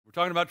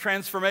We're talking about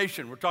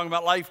transformation. We're talking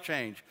about life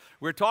change.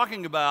 We're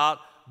talking about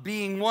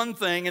being one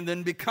thing and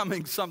then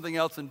becoming something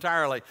else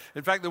entirely.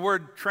 In fact, the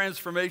word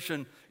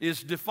transformation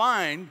is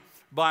defined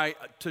by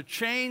to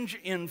change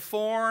in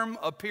form,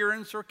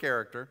 appearance, or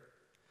character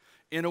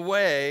in a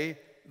way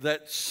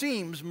that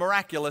seems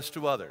miraculous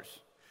to others.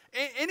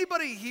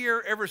 Anybody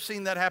here ever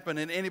seen that happen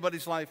in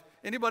anybody's life?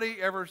 Anybody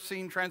ever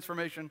seen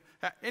transformation?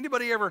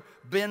 Anybody ever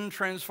been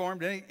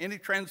transformed? Any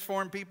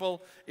transformed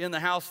people in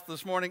the house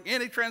this morning?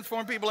 Any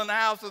transformed people in the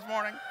house this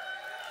morning?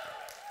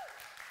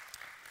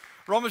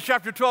 Romans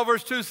chapter 12,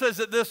 verse 2 says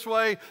it this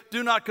way: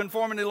 do not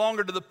conform any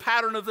longer to the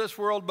pattern of this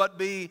world, but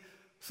be,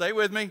 say it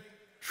with me,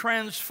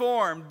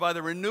 transformed by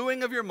the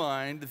renewing of your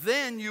mind.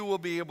 Then you will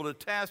be able to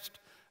test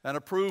and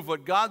approve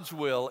what God's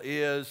will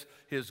is,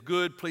 his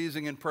good,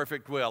 pleasing, and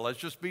perfect will. Let's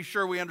just be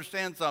sure we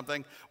understand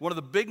something. One of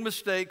the big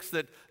mistakes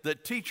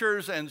that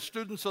teachers and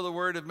students of the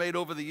Word have made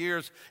over the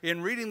years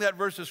in reading that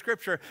verse of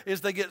Scripture is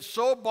they get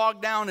so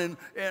bogged down in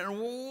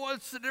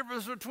what's the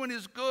difference between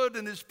his good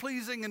and his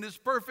pleasing and his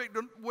perfect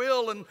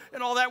will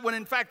and all that, when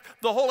in fact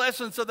the whole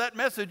essence of that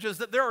message is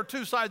that there are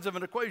two sides of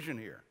an equation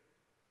here.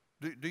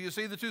 Do you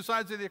see the two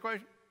sides of the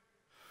equation?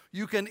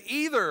 You can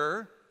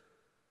either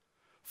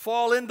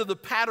fall into the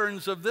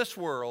patterns of this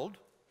world,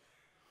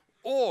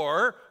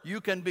 or you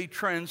can be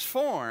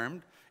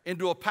transformed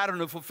into a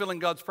pattern of fulfilling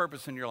God's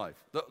purpose in your life.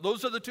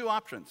 Those are the two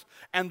options.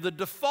 And the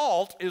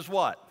default is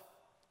what?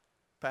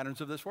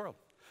 Patterns of this world.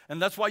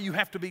 And that's why you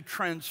have to be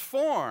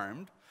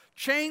transformed,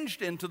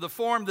 changed into the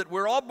form that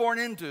we're all born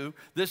into,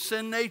 this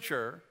sin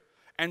nature,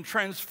 and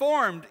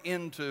transformed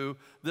into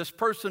this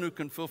person who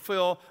can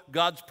fulfill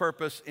God's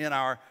purpose in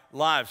our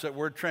lives. That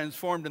word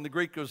transformed in the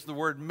Greek is the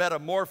word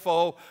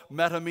metamorpho,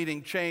 meta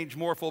meaning change,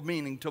 morpho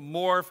meaning to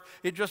morph.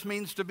 It just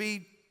means to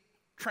be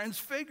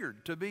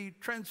transfigured, to be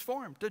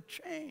transformed, to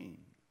change.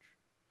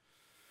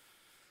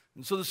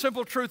 And so the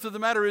simple truth of the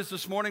matter is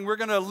this morning we're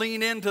going to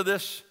lean into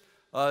this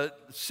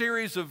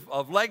series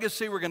of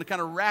legacy. We're going to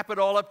kind of wrap it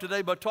all up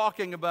today by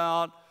talking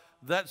about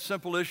that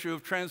simple issue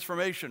of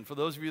transformation. For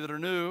those of you that are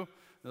new,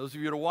 those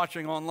of you that are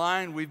watching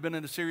online, we've been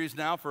in a series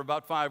now for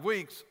about 5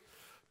 weeks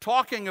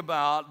talking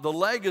about the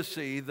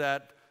legacy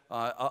that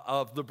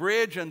of the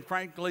bridge and,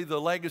 frankly,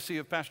 the legacy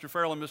of Pastor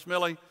Farrell and Miss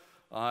Millie.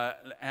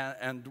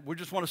 And we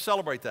just want to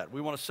celebrate that. We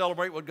want to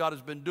celebrate what God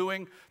has been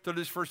doing through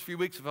these first few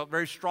weeks. I felt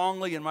very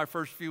strongly in my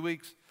first few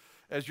weeks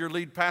as your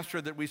lead pastor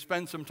that we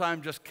spend some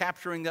time just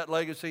capturing that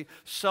legacy,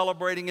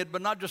 celebrating it,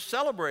 but not just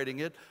celebrating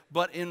it,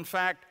 but in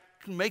fact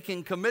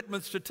making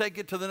commitments to take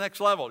it to the next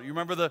level. You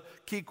remember the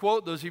key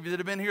quote? Those of you that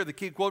have been here, the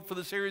key quote for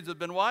the series has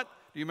been what?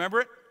 Do you remember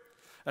it?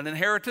 An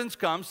inheritance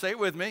comes, say it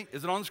with me.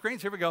 Is it on the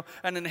screens? Here we go.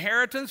 An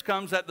inheritance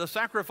comes at the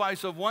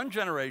sacrifice of one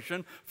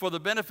generation for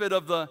the benefit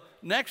of the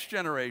next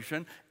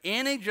generation.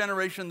 Any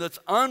generation that's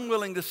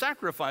unwilling to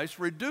sacrifice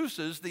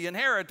reduces the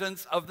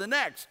inheritance of the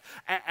next.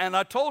 And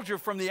I told you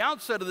from the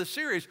outset of the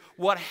series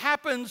what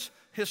happens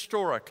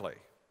historically.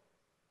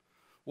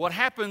 What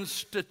happens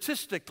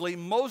statistically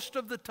most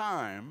of the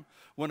time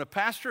when a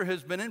pastor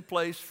has been in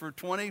place for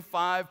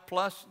 25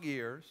 plus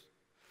years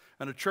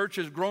and a church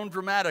has grown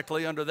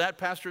dramatically under that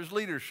pastor's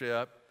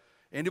leadership,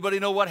 anybody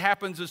know what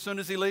happens as soon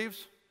as he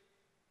leaves?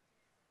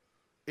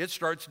 It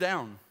starts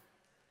down.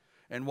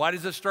 And why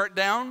does it start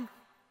down?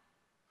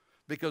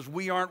 Because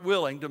we aren't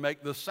willing to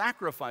make the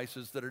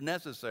sacrifices that are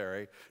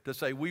necessary to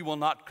say we will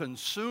not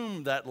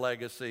consume that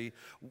legacy.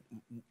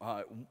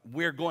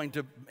 We're going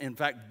to, in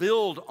fact,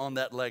 build on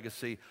that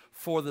legacy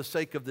for the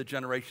sake of the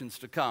generations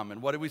to come.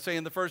 And what did we say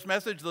in the first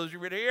message? Those of you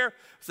that are here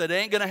said, it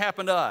ain't going to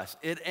happen to us.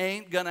 It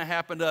ain't going to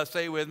happen to us.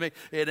 Say it with me.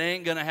 It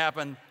ain't going to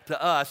happen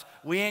to us.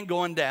 We ain't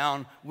going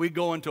down. We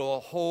go into a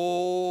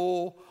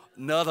whole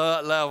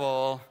nother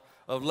level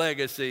of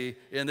legacy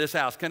in this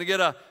house. Can I get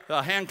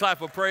a hand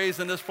clap of praise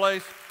in this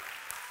place?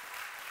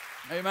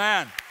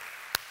 Amen.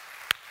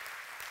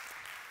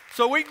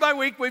 So week by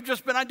week, we've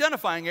just been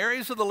identifying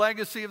areas of the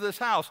legacy of this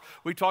house.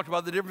 We talked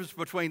about the difference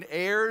between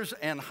heirs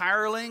and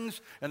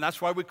hirelings, and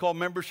that's why we call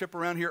membership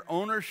around here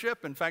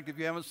ownership. In fact, if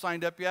you haven't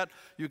signed up yet,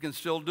 you can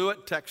still do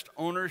it. Text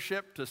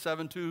ownership to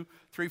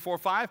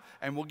 72345,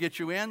 and we'll get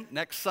you in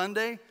next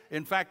Sunday.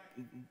 In fact,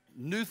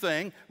 new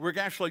thing, we're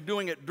actually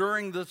doing it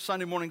during the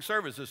Sunday morning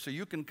services. So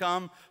you can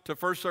come to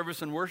first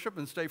service and worship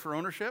and stay for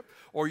ownership,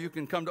 or you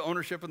can come to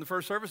ownership in the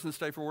first service and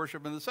stay for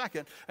worship in the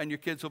second, and your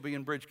kids will be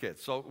in Bridge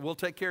Kids. So we'll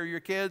take care of your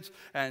kids,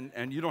 and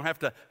you don't have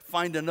to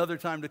find another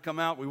time to come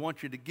out. We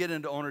want you to get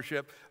into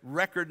ownership.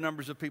 Record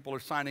numbers of people are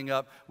signing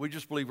up. We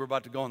just believe we're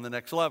about to go on the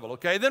next level,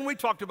 okay? Then we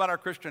talked about our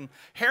Christian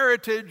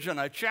heritage, and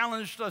I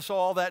challenged us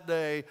all that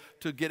day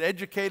to get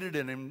educated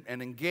and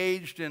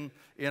engaged in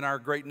our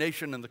great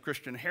nation and the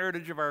Christian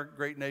heritage of our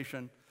great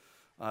nation.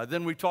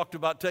 Then we talked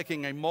about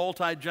taking a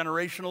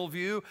multi-generational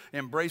view,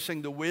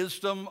 embracing the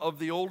wisdom of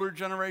the older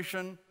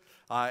generation,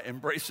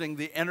 embracing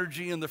the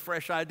energy and the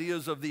fresh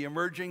ideas of the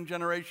emerging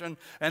generation,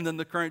 and then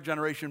the current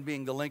generation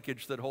being the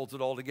linkage that holds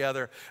it all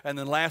together. And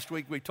then last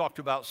week we talked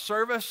about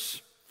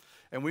service,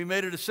 and we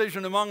made a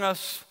decision among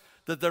us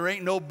that there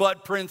ain't no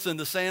butt prints in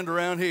the sand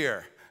around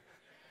here.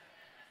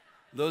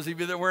 Those of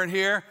you that weren't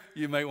here,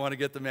 you might want to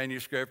get the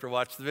manuscript or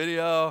watch the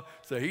video.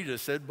 So he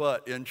just said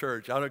but in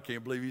church.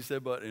 Can't believe he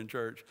said but in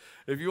church.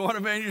 If you want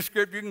a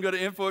manuscript, you can go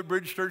to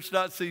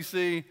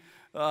info@bridgechurch.cc.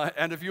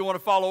 And if you want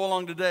to follow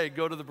along today,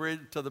 go to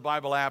the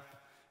Bible app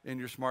in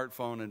your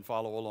smartphone and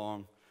follow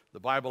along. The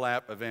Bible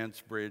app,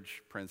 Events,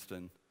 Bridge,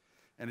 Princeton.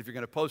 And if you're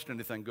going to post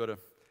anything, go to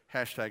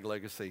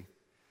 #LegacyHNL,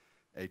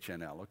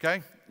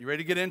 okay? You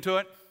ready to get into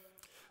it?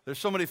 There's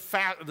so many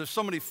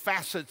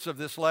facets of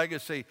this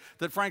legacy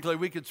that, frankly,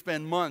 we could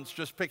spend months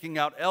just picking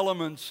out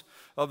elements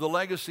of the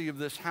legacy of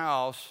this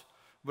house.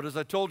 But as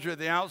I told you at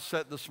the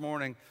outset this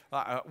morning,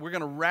 we're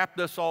going to wrap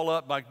this all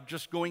up by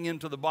just going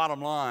into the bottom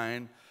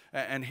line.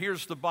 And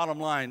here's the bottom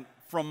line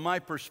from my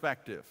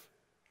perspective.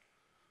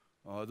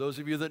 Those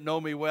of you that know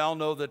me well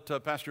know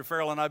that Pastor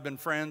Farrell and I have been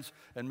friends,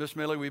 and Miss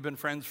Millie, we've been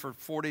friends for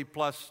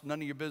 40-plus,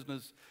 none of your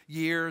business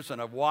years, and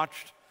I've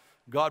watched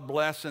God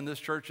bless in this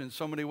church in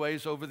so many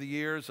ways over the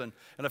years, and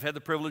I've had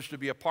the privilege to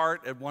be a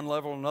part at one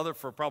level or another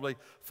for probably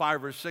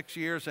 5 or 6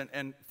 years,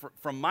 and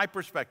from my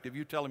perspective,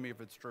 you telling me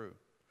if it's true,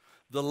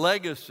 the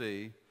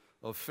legacy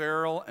of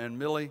Farrell and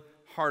Millie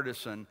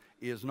Hardison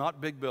is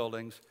not big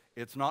buildings,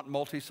 it's not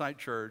multi-site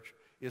church,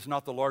 it's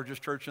not the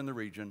largest church in the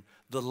region.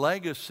 The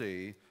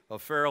legacy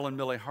of Farrell and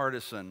Millie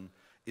Hardison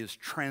is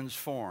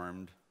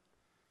transformed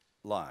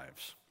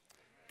lives.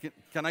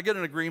 Can I get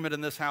an agreement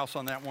in this house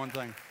on that one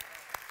thing?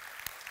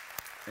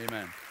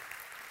 Amen.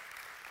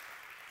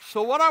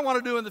 So what I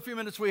want to do in the few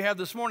minutes we have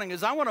this morning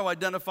is I want to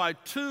identify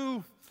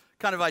 2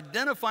 kind of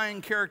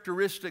identifying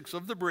characteristics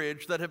of the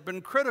bridge that have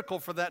been critical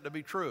for that to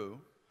be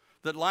true,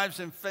 that lives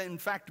in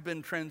fact have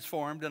been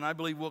transformed, and I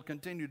believe will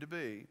continue to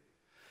be.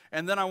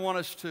 And then I want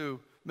us to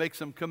make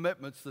some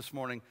commitments this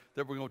morning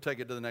that we're going to take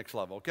it to the next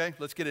level, okay?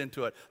 Let's get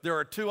into it. There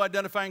are 2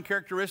 identifying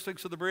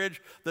characteristics of the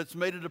bridge that's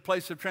made it a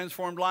place of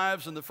transformed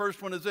lives, and the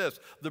first one is this: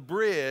 the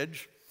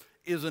bridge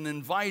is an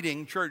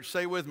inviting church.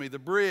 Say with me, the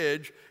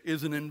bridge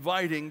is an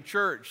inviting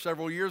church.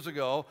 Several years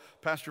ago,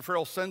 Pastor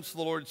Farrell sensed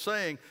the Lord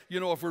saying,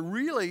 if we're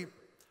really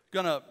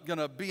gonna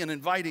be an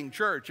inviting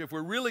church, if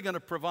we're really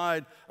gonna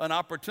provide an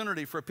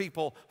opportunity for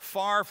people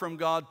far from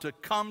God to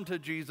come to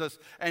Jesus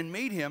and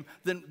meet Him,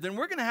 then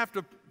we're gonna have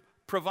to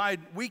provide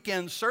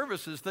weekend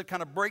services that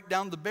kind of break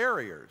down the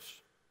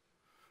barriers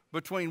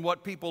between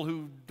what people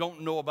who don't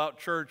know about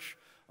church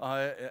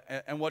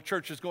and what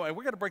church is going.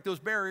 We got to break those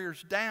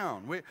barriers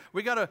down.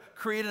 We got to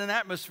create an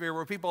atmosphere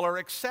where people are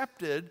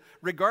accepted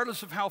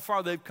regardless of how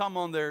far they've come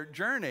on their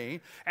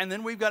journey. And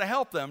then we've got to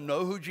help them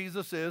know who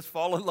Jesus is,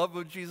 fall in love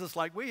with Jesus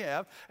like we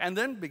have, and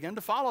then begin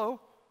to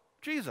follow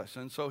Jesus.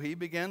 And so he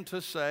began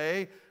to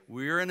say,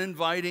 we're an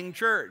inviting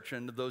church.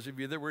 And those of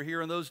you that were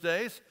here in those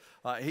days,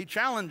 he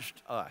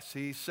challenged us.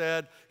 He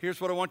said, here's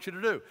what I want you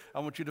to do.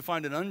 I want you to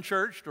find an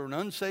unchurched or an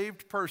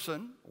unsaved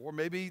person, or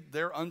maybe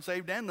they're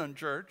unsaved and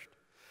unchurched.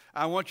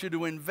 I want you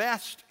to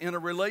invest in a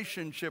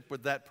relationship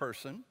with that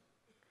person.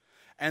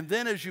 And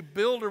then as you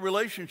build a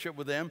relationship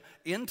with them,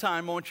 in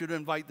time, I want you to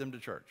invite them to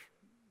church.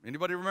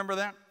 Anybody remember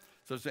that?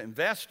 So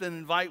invest and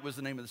invite was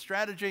the name of the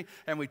strategy,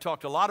 and we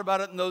talked a lot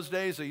about it in those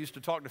days. I used to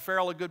talk to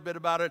Farrell a good bit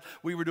about it.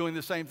 We were doing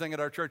the same thing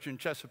at our church in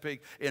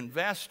Chesapeake.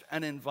 Invest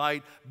and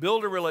invite,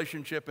 build a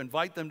relationship,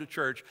 invite them to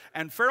church.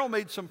 And Farrell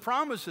made some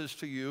promises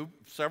to you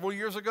several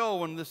years ago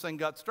when this thing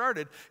got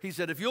started. He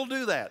said, if you'll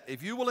do that,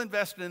 if you will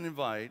invest and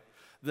invite,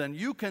 then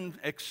you can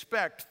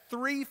expect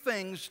 3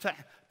 things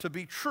to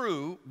be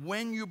true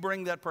when you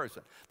bring that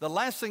person. The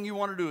last thing you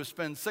want to do is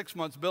spend 6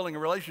 months building a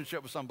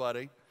relationship with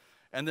somebody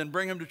and then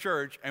bring them to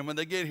church, and when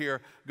they get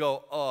here,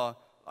 go,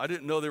 I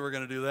didn't know they were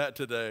going to do that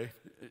today.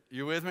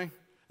 You with me?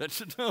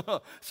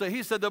 So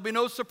he said there'll be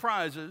no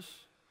surprises.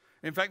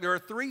 In fact, there are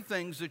 3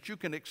 things that you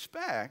can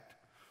expect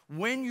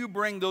when you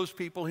bring those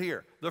people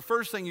here. The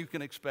first thing you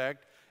can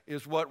expect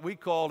is what we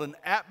call an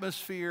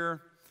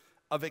atmosphere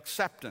of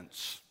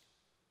acceptance.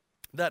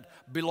 That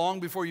belong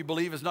before you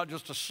believe is not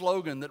just a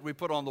slogan that we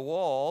put on the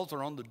walls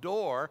or on the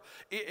door.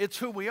 It's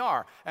who we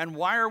are. And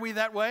why are we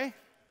that way?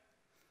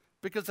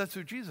 Because that's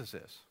who Jesus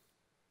is.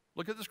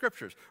 Look at the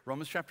scriptures.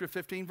 Romans chapter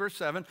 15, verse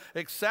 7.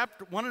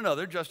 Accept one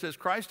another just as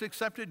Christ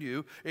accepted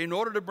you in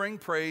order to bring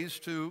praise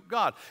to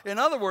God. In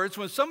other words,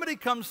 when somebody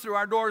comes through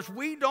our doors,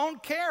 we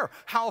don't care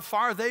how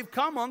far they've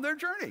come on their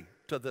journey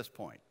to this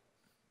point.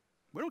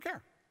 We don't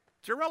care.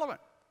 It's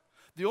irrelevant.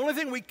 The only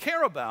thing we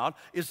care about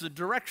is the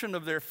direction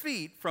of their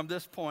feet from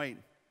this point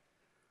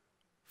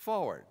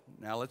forward.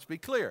 Now, let's be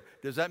clear.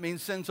 Does that mean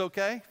sin's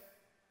okay? No.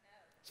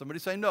 Somebody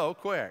say no,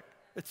 quick.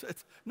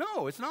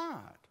 No, it's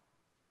not.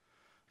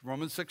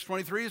 Romans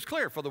 6:23 is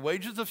clear. For the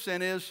wages of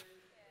sin is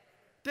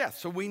death.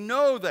 So we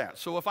know that.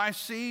 So if I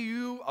see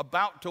you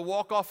about to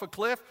walk off a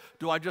cliff,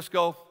 do I just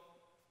go,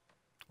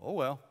 oh,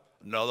 well,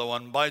 another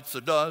one bites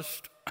the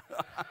dust?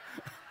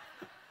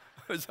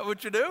 Is that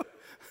what you do?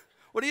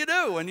 What do you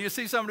do when you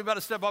see somebody about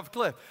to step off a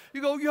cliff?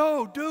 You go,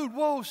 yo, dude,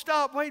 whoa,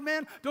 stop, wait,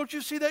 man. Don't you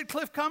see that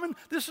cliff coming?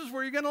 This is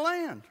where you're going to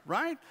land,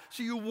 right?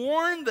 So you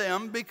warn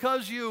them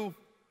because you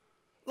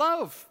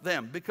love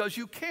them, because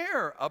you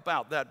care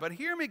about that. But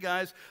hear me,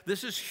 guys,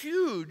 this is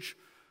huge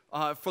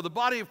for the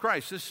body of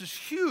Christ. This is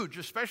huge,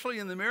 especially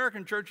in the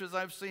American churches.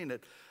 I've seen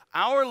it.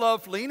 Our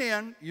love, lean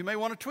in, you may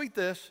want to tweet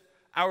this.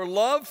 Our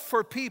love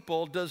for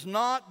people does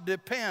not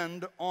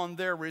depend on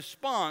their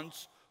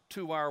response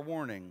to our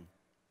warning.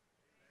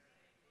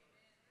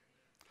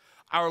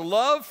 Our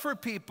love for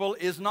people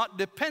is not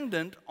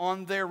dependent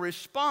on their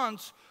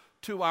response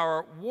to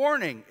our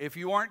warning. If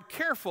you aren't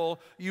careful,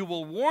 you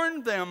will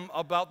warn them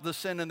about the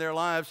sin in their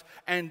lives,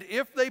 and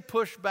if they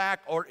push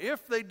back, or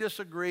if they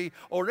disagree,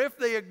 or if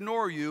they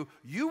ignore you,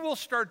 you will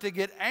start to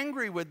get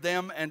angry with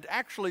them and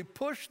actually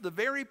push the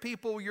very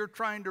people you're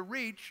trying to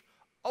reach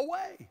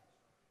away.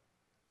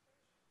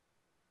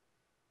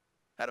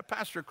 I had a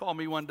pastor call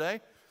me one day,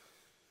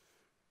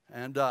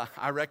 and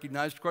I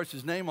recognized, of course,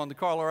 his name on the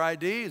caller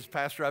ID. He's a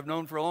pastor I've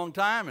known for a long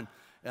time,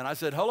 and I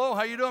said, "Hello,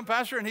 how you doing,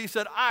 Pastor?" And he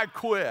said, "I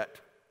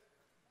quit."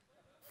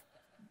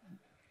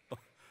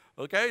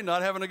 Okay,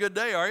 not having a good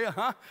day, are you,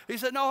 huh? He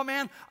said, "No,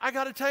 man, I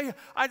got to tell you,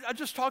 I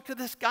just talked to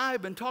this guy.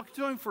 I've been talking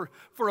to him for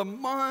a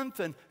month,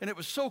 and it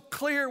was so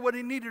clear what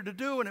he needed to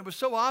do, and it was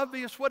so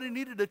obvious what he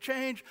needed to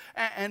change,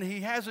 and he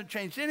hasn't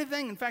changed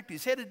anything. In fact,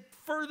 he's headed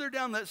further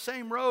down that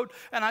same road,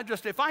 and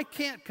if I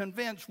can't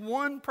convince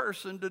one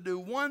person to do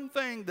one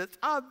thing that's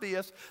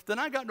obvious, then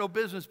I got no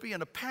business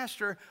being a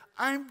pastor.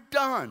 I'm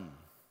done."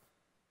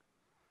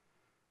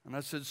 And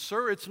I said,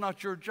 "Sir, it's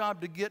not your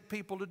job to get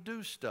people to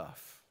do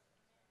stuff.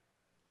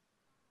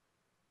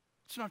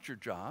 It's not your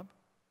job.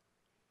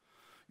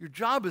 Your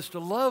job is to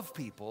love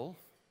people,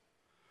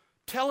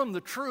 tell them the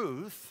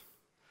truth,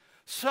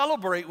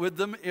 celebrate with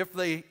them if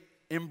they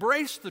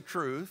embrace the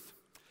truth,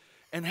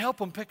 and help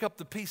them pick up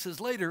the pieces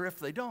later if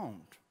they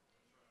don't.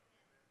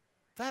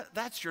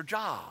 That's your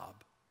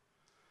job.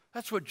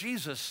 That's what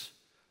Jesus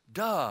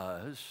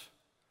does.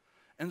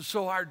 And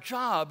so our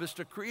job is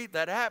to create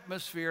that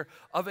atmosphere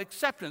of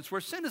acceptance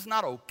where sin is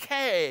not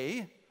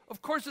okay.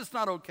 Of course it's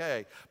not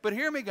okay. But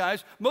hear me,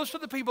 guys, most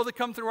of the people that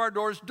come through our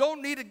doors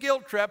don't need a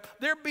guilt trip.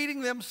 They're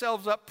beating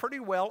themselves up pretty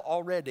well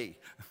already.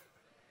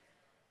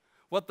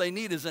 What they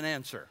need is an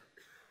answer.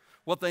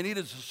 What they need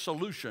is a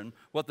solution.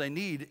 What they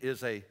need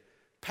is a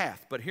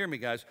path. But hear me,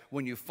 guys,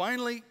 when you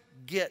finally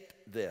get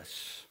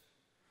this,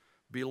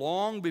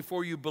 belong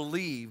before you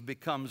believe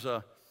becomes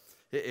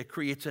it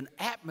creates an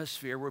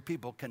atmosphere where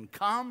people can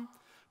come,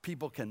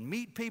 people can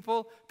meet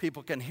people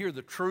can hear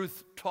the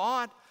truth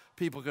taught,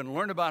 people can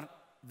learn about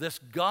this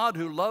God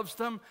who loves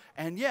them,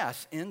 and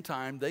yes, in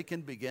time they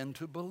can begin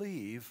to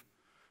believe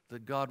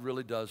that God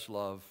really does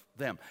love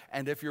them.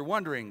 And if you're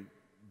wondering,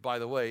 by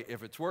the way,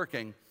 if it's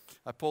working,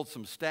 I pulled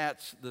some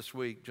stats this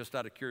week just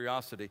out of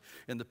curiosity.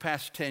 In the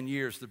past 10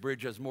 years, the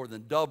bridge has more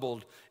than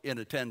doubled in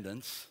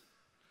attendance.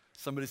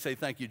 Somebody say,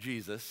 "Thank you,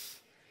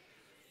 Jesus."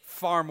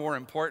 Far more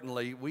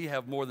importantly, we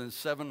have more than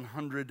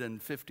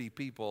 750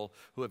 people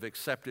who have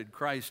accepted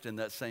Christ in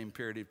that same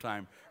period of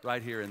time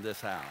right here in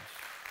this house.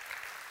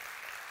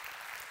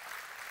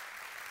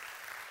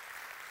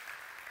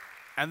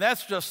 And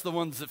that's just the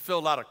ones that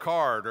filled out a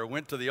card or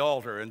went to the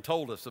altar and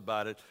told us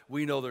about it.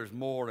 We know there's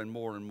more and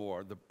more and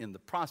more. In the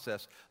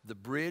process, the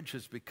bridge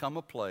has become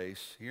a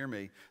place, hear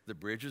me, the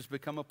bridge has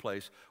become a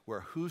place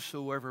where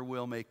whosoever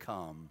will may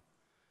come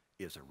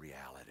is a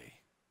reality.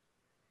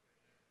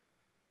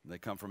 They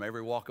come from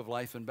every walk of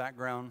life and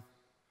background.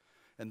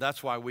 And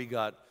that's why we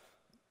got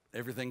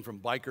everything from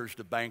bikers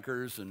to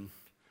bankers and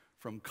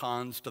from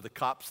cons to the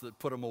cops that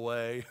put them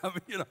away. I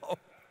mean,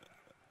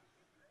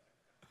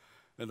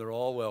 And they're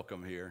all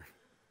welcome here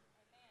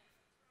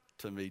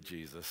to meet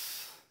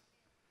Jesus.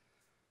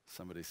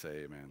 Somebody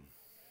say amen.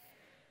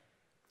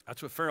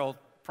 That's what Pharaoh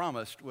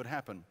promised would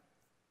happen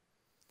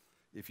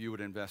if you would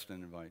invest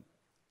and invite.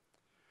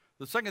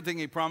 The second thing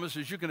he promised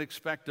is you can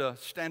expect a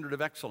standard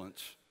of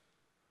excellence.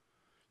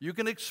 You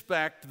can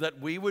expect that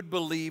we would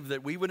believe,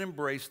 that we would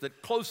embrace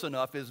that close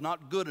enough is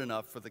not good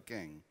enough for the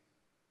king.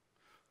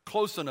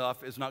 Close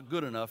enough is not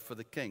good enough for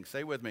the king.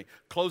 Say with me,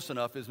 close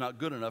enough is not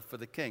good enough for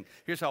the king.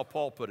 Here's how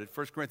Paul put it,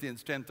 1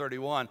 Corinthians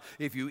 10:31.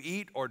 If you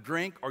eat or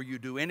drink or you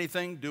do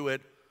anything, do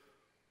it,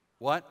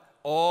 what?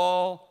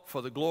 All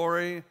for the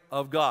glory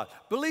of God.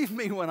 Believe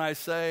me when I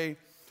say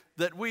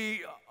that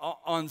we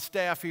on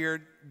staff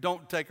here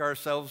don't take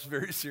ourselves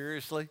very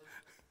seriously.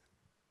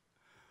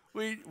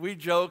 We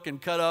joke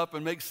and cut up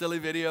and make silly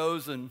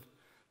videos and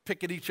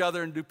pick at each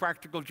other and do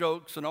practical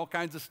jokes and all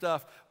kinds of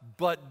stuff.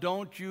 But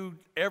don't you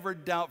ever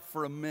doubt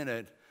for a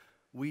minute,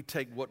 we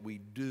take what we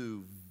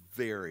do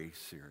very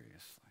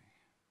seriously.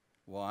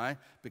 Why?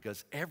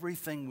 Because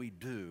everything we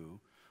do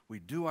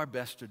our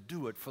best to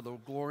do it for the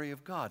glory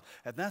of God.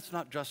 And that's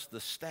not just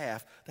the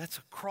staff, that's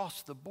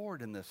across the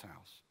board in this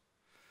house.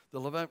 The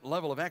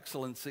level of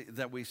excellence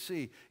that we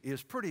see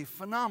is pretty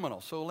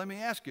phenomenal. So let me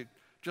ask you,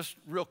 just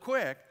real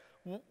quick,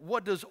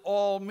 what does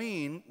all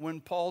mean when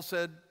Paul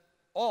said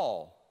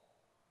all?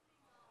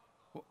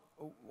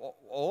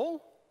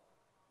 All?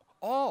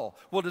 All.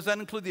 Well, does that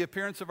include the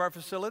appearance of our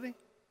facility?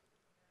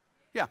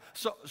 Yeah.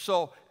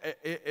 So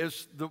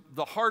is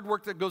the hard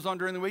work that goes on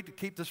during the week to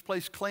keep this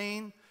place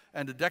clean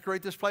and to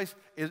decorate this place,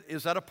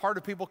 is that a part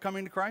of people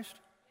coming to Christ?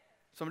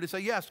 Somebody say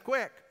yes,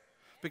 quick.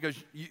 because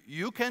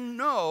you can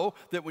know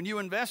that when you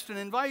invest and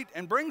invite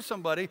and bring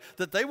somebody,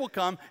 that they will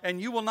come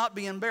and you will not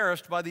be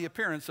embarrassed by the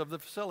appearance of the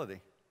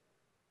facility.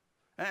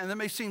 And that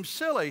may seem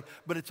silly,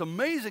 but it's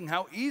amazing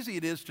how easy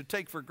it is to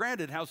take for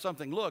granted how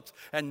something looks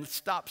and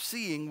stop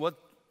seeing what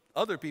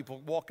other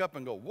people walk up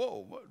and go,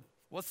 whoa,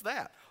 what's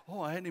that?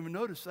 Oh, I hadn't even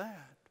noticed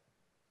that.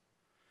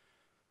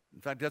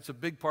 In fact, that's a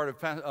big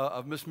part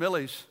of Miss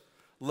Millie's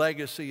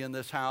legacy in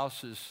this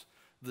house is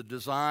the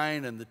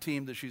design and the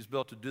team that she's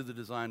built to do the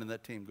design, and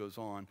that team goes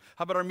on.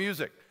 How about our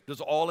music?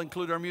 Does all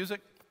include our music?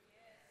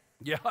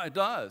 Yes. Yeah, it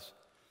does.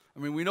 I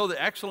mean, we know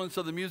the excellence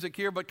of the music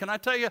here, but can I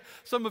tell you,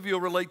 some of you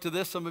will relate to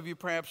this, some of you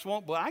perhaps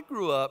won't, but I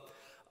grew up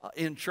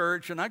in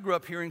church, and I grew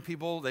up hearing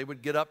people, they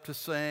would get up to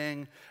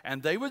sing,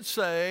 and they would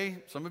say,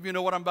 some of you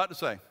know what I'm about to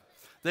say,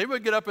 they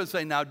would get up and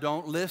say, now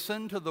don't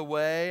listen to the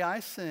way I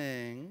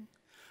sing,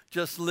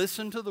 just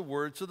listen to the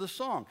words of the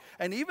song.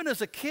 And even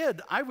as a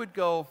kid, I would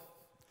go,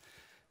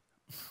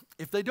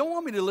 if they don't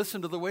want me to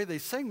listen to the way they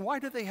sing, why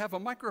do they have a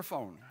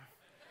microphone?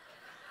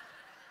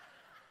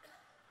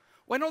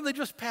 Why don't they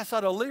just pass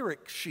out a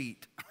lyric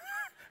sheet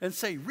and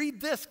say,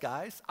 read this,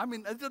 guys? I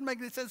mean, it doesn't make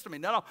any sense to me.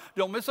 No,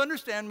 don't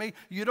misunderstand me.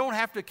 You don't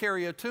have to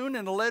carry a tune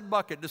and a lead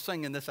bucket to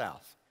sing in this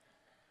house.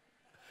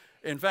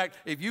 In fact,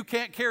 if you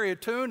can't carry a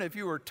tune, if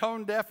you are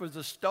tone deaf as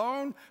a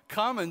stone,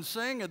 come and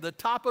sing at the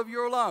top of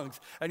your lungs.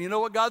 And you know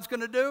what God's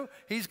going to do?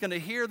 He's going to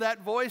hear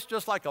that voice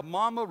just like a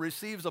mama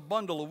receives a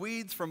bundle of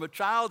weeds from a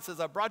child, says,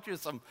 I brought you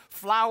some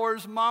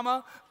flowers,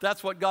 mama.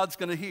 That's what God's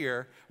going to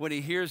hear when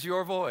he hears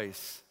your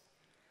voice.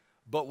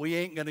 But we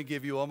ain't going to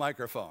give you a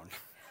microphone.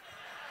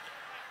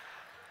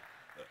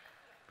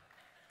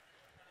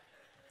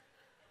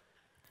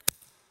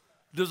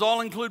 Does all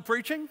include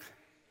preaching?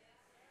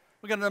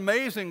 We've got an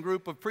amazing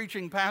group of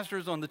preaching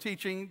pastors on the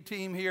teaching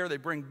team here. They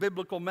bring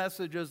biblical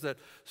messages that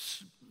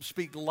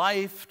speak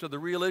life to the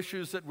real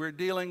issues that we're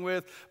dealing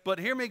with. But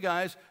hear me,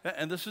 guys,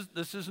 and this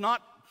is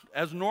not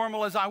as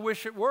normal as I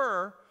wish it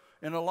were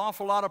in an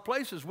awful lot of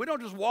places. We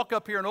don't just walk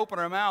up here and open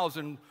our mouths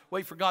and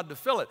wait for God to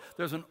fill it.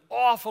 There's an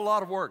awful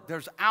lot of work.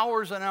 There's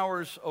hours and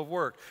hours of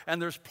work.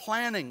 And there's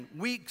planning,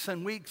 weeks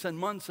and weeks and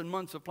months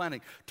of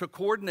planning to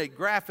coordinate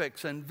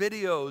graphics and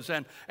videos.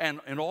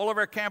 And all of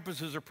our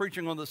campuses are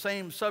preaching on the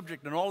same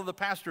subject. And all of the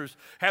pastors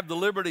have the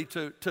liberty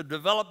to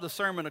develop the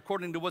sermon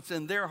according to what's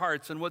in their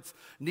hearts and what's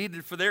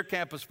needed for their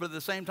campus. But at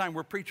the same time,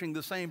 we're preaching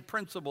the same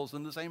principles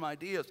and the same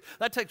ideas.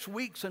 That takes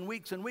weeks and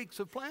weeks and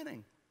weeks of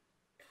planning.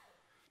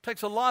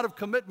 Takes a lot of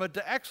commitment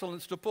to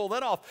excellence to pull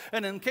that off.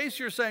 And in case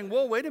you're saying,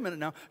 well, wait a minute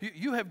now,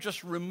 you have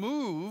just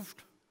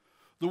removed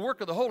the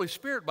work of the Holy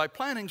Spirit by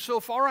planning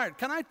so far out.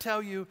 Can I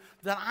tell you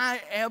that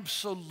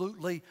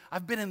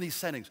I've been in these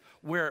settings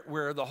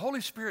where the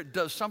Holy Spirit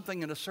does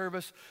something in a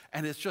service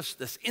and it's just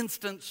this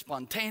instant,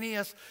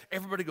 spontaneous.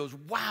 Everybody goes,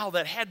 wow,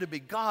 that had to be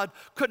God.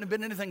 Couldn't have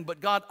been anything but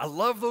God. I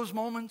love those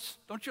moments.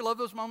 Don't you love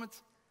those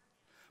moments?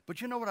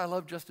 But you know what I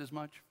love just as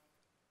much?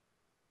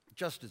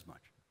 Just as much.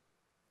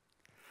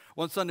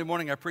 One Sunday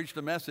morning, I preached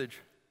a message,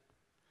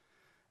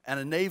 and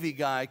a Navy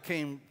guy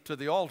came to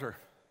the altar.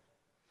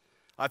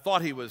 I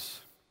thought he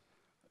was,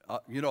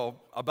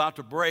 about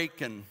to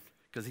break, and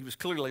because he was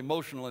clearly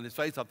emotional in his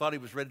face, I thought he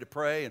was ready to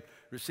pray and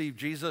receive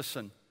Jesus,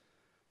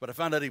 but I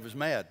found out he was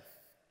mad.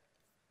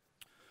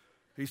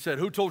 He said,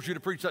 "Who told you to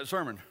preach that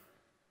sermon?"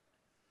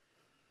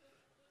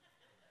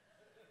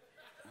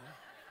 I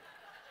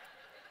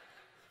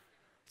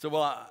said,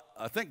 "Well,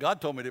 I think God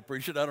told me to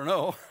preach it. I don't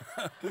know."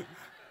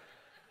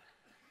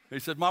 He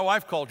said, "My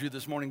wife called you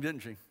this morning,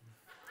 didn't she?"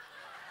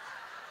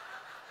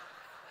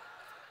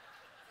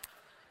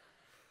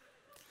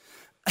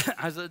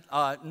 I said,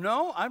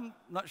 "No, I'm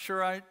not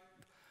sure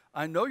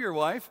I know your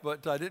wife,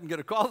 but I didn't get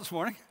a call this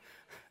morning."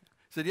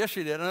 He said, "Yes,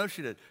 she did. I know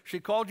she did.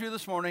 She called you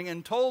this morning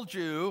and told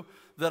you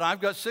that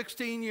I've got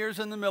 16 years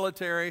in the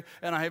military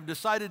and I have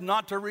decided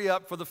not to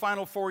re-up for the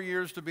final 4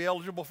 years to be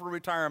eligible for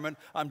retirement.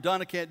 I'm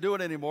done. I can't do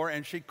it anymore.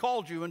 And she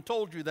called you and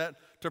told you that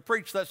to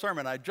preach that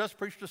sermon." I just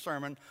preached a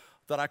sermon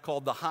that I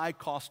called The High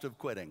Cost of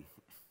Quitting.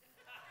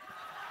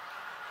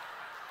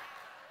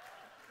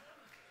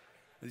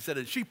 He said,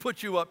 "And she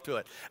put you up to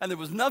it." And there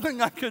was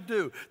nothing I could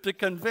do to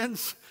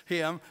convince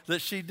him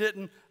that she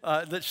didn't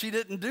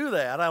do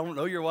that. I don't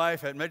know your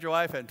wife, I hadn't met your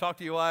wife, I hadn't talked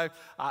to your wife.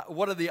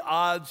 What are the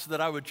odds that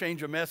I would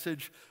change a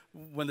message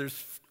when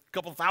there's a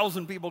couple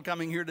thousand people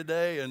coming here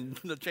today and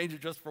to change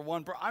it just for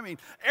one person? I mean,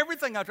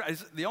 everything I tried.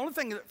 The only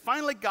thing that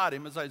finally got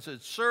him is I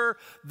said, "Sir,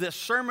 this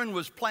sermon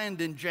was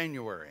planned in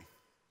January.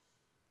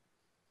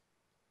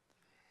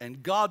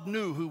 And God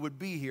knew who would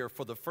be here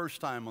for the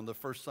first time on the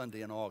first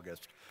Sunday in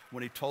August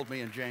when he told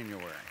me in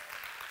January."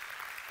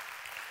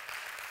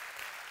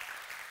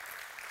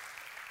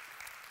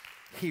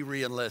 He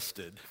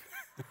re-enlisted.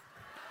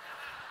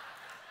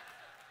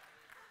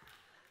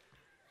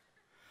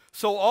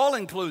 So all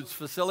includes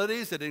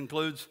facilities. It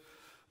includes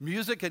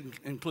music. It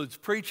includes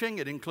preaching.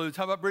 It includes,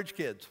 how about Bridge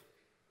Kids?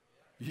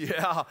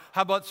 Yeah.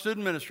 How about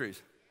student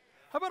ministries?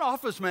 How about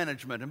office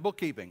management and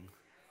bookkeeping?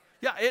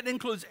 Yeah, it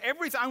includes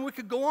everything. We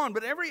could go on,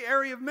 but every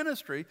area of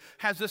ministry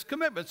has this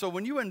commitment. So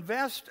when you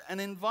invest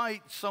and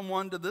invite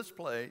someone to this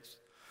place,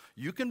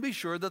 you can be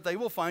sure that they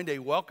will find a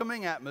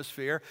welcoming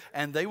atmosphere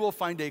and they will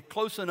find a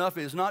close enough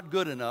is not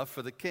good enough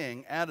for the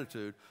king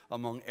attitude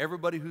among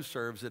everybody who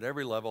serves at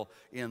every level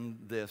in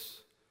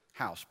this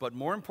house. But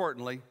more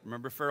importantly,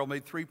 remember Pharaoh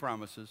made 3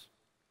 promises.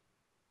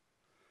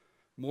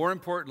 More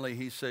importantly,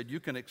 he said, you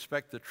can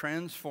expect the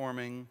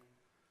transforming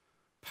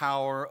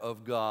power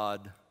of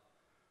God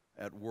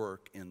at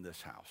work in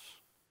this house.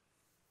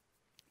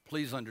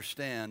 Please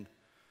understand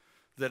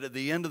that at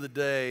the end of the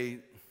day,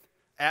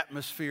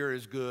 atmosphere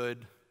is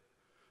good,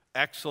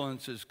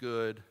 excellence is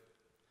good,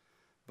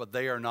 but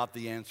they are not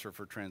the answer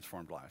for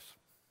transformed lives.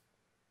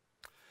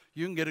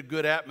 You can get a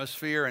good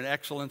atmosphere and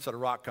excellence at a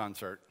rock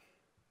concert.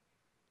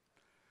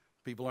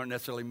 People aren't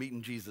necessarily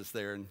meeting Jesus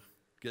there and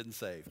getting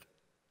saved,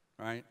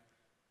 right?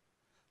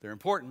 They're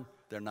important,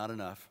 they're not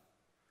enough.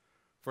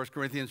 1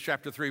 Corinthians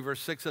chapter 3, verse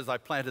 6 says, I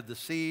planted the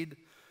seed,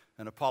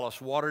 and Apollos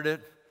watered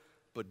it,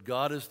 but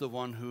God is the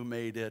one who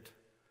made it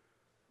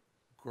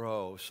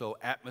grow. So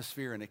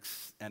atmosphere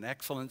and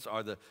excellence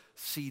are the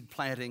seed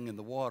planting and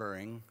the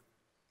watering.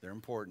 They're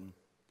important,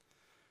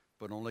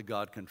 but only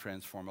God can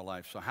transform a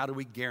life. So how do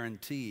we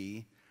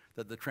guarantee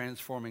that the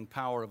transforming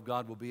power of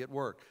God will be at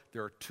work?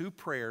 There are 2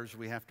 prayers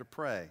we have to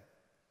pray.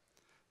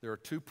 There are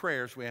 2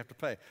 prayers we have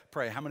to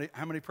pray. How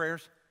many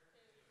prayers?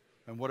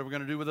 And what are we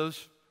going to do with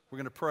those? We're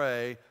going to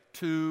pray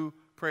 2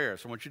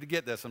 prayers. I want you to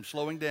get this. I'm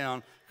slowing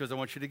down because I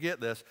want you to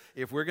get this.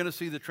 If we're going to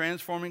see the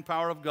transforming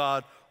power of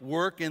God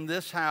work in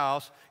this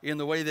house in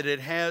the way that it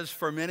has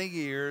for many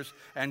years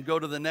and go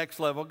to the next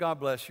level, God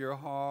bless your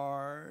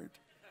heart.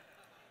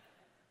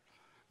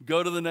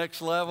 Go to the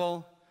next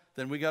level,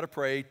 then we got to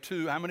pray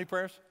 2. How many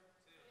prayers?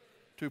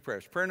 2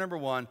 prayers. Prayer number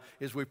 1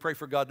 is we pray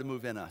for God to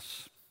move in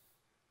us.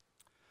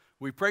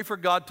 We pray for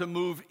God to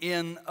move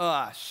in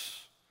us.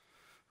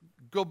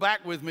 Go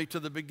back with me to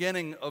the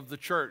beginning of the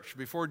church.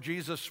 Before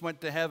Jesus went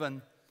to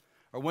heaven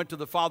or went to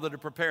the Father to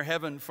prepare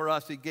heaven for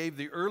us, he gave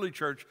the early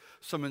church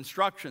some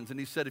instructions. And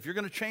he said, if you're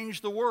going to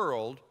change the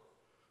world,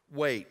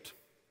 wait.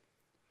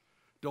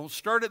 Don't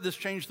start at this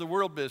change the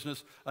world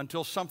business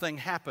until something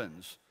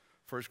happens.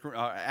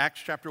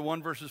 Acts chapter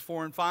 1, verses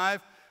 4 and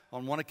 5.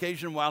 On one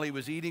occasion while he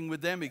was eating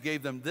with them, he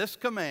gave them this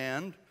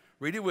command.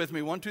 Read it with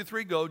me. 1, 2,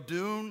 3, go.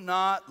 Do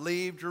not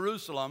leave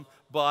Jerusalem,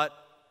 but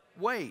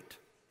wait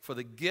for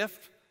the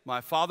gift my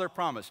Father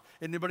promised.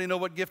 Anybody know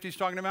what gift he's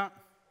talking about?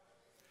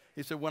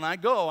 He said, when I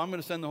go, I'm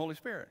going to send the Holy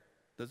Spirit.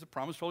 There's a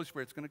promised Holy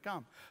Spirit's going to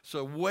come.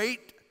 So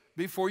wait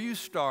before you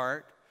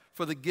start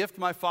for the gift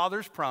my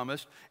Father's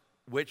promised,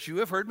 which you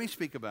have heard me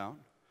speak about.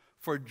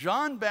 For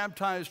John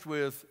baptized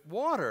with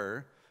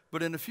water,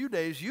 but in a few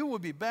days you will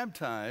be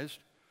baptized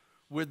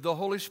with the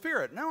Holy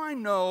Spirit. Now I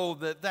know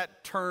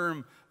that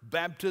term,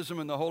 baptism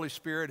in the Holy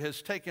Spirit,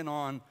 has taken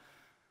on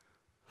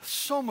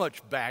so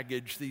much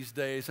baggage these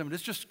days. I mean,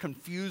 it's just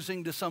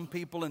confusing to some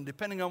people, and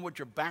depending on what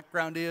your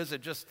background is,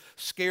 it just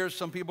scares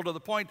some people to the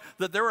point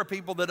that there are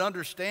people that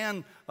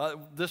understand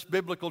this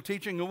biblical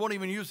teaching and won't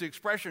even use the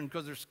expression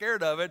because they're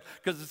scared of it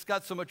because it's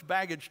got so much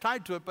baggage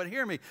tied to it. But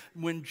hear me,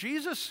 when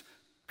Jesus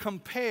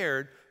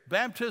compared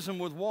baptism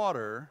with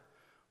water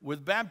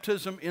with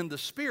baptism in the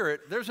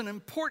Spirit, there's an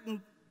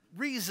important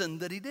reason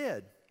that he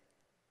did.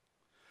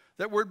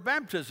 That word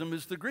baptism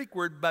is the Greek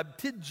word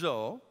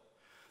baptizo,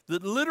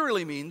 that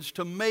literally means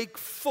to make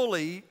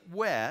fully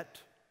wet,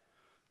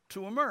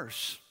 to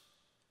immerse.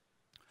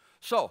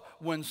 So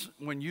when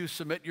you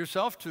submit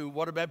yourself to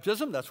water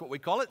baptism, that's what we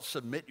call it,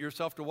 submit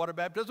yourself to water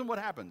baptism, what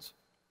happens?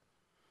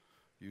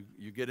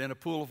 You get in a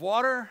pool of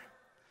water,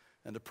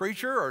 and the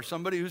preacher or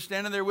somebody who's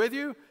standing there with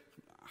you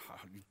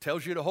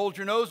tells you to hold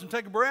your nose and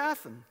take a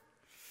breath, and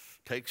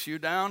takes you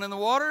down in the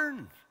water,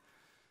 and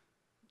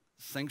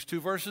sings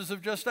 2 verses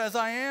of Just As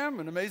I Am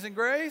and Amazing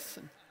Grace,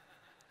 and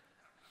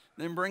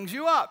then brings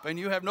you up, and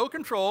you have no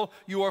control.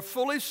 You are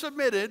fully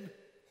submitted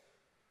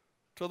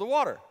to the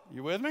water.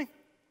 You with me?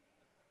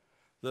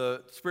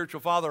 The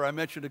spiritual father I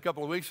mentioned a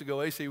couple of weeks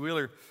ago, A.C.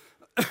 Wheeler,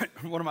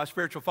 one of my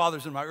spiritual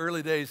fathers in my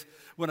early days,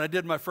 when I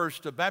did my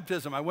first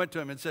baptism, I went to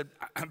him and said,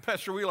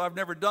 Pastor Wheeler, I've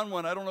never done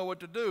one. I don't know what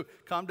to do.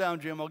 Calm down,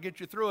 Jim. I'll get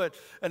you through it.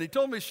 And he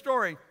told me a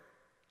story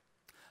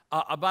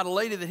about a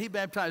lady that he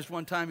baptized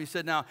one time. He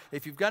said, now,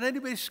 if you've got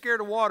anybody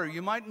scared of water,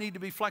 you might need to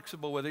be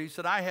flexible with her. He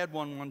said, I had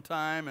one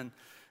time,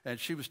 and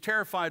she was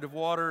terrified of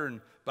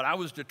water, but I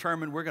was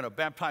determined we're going to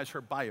baptize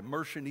her by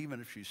immersion, even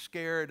if she's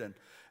scared.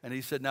 And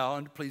he said, now,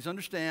 please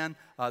understand,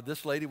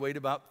 this lady weighed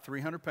about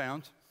 300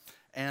 pounds,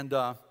 and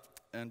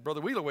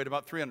Brother Wheeler weighed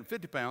about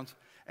 350 pounds.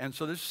 And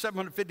so there's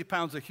 750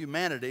 pounds of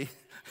humanity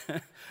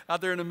out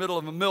there in the middle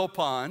of a mill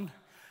pond.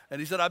 And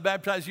he said, I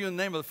baptize you in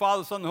the name of the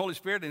Father, the Son, and the Holy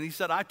Spirit. And he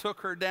said, I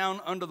took her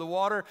down under the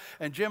water.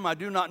 And Jim, I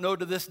do not know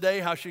to this day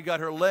how she got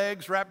her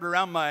legs wrapped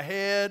around my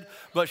head,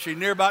 but she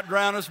near about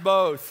drowned us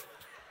both.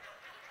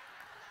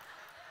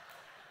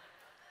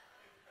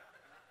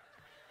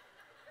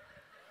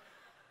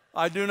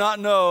 I do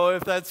not know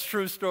if that's a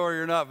true story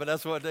or not, but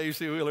that's what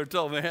A.C. Wheeler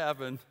told me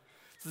happened.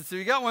 So if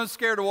you got one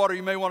scared of water,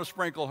 you may want to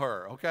sprinkle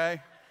her,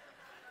 okay?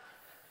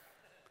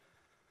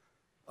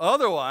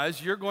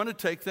 Otherwise, you're going to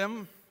take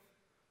them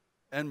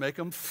and make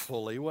them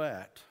fully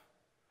wet.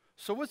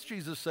 So what's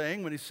Jesus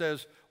saying when he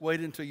says, wait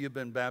until you've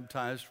been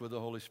baptized with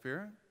the Holy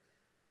Spirit?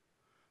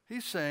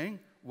 He's saying,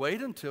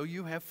 wait until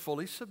you have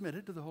fully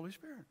submitted to the Holy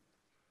Spirit.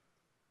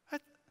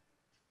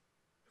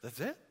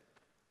 That's it?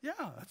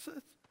 Yeah, that's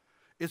it.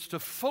 It's to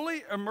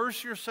fully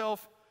immerse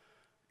yourself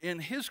in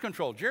his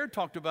control. Jared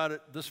talked about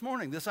it this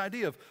morning, this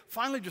idea of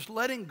finally just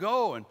letting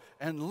go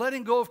and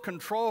letting go of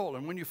control.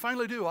 And when you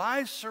finally do,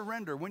 I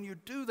surrender. When you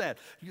do that,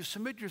 you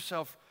submit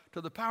yourself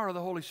to the power of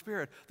the Holy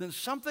Spirit, then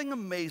something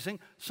amazing,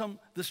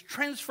 this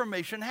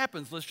transformation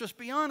happens. Let's just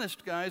be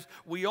honest, guys.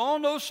 We all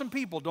know some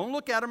people. Don't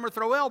look at them or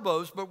throw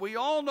elbows, but we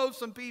all know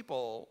some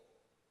people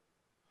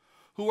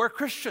who are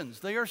Christians.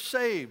 They are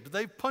saved.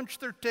 They've punched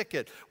their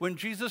ticket. When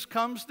Jesus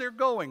comes, they're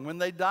going. When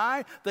they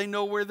die, they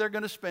know where they're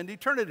going to spend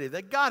eternity.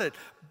 They got it.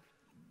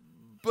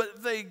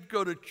 But they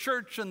go to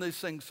church and they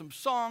sing some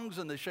songs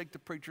and they shake the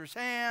preacher's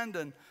hand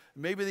and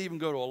maybe they even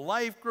go to a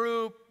life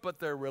group, but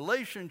their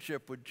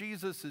relationship with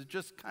Jesus is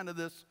just kind of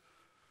this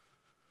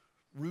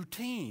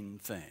routine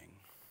thing.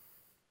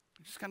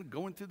 Just kind of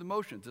going through the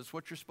motions. It's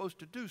what you're supposed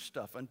to do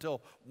stuff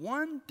until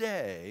one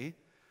day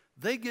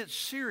they get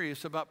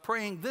serious about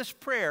praying this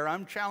prayer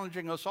I'm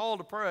challenging us all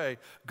to pray.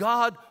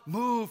 God,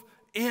 move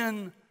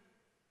in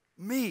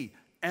me.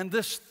 And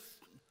this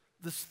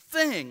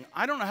thing,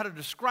 I don't know how to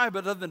describe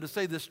it other than to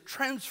say this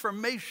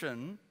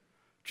transformation,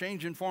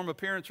 change in form,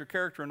 appearance, or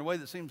character in a way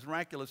that seems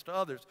miraculous to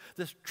others,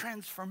 this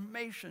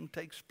transformation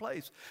takes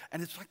place.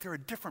 And it's like they're a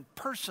different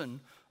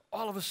person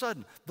all of a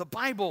sudden. The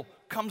Bible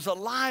comes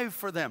alive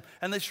for them,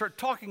 and they start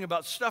talking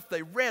about stuff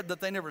they read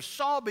that they never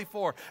saw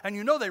before. And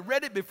you know they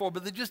read it before,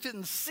 but they just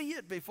didn't see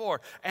it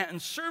before.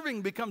 And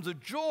serving becomes a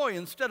joy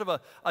instead of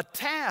a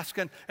task.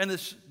 And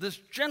this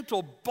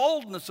gentle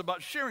boldness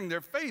about sharing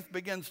their faith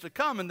begins to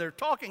come, and they're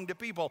talking to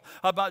people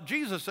about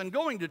Jesus. And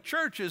going to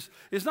church is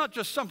not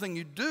just something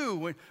you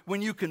do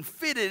when you can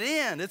fit it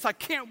in. It's I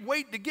can't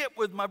wait to get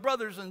with my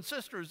brothers and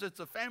sisters. It's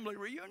a family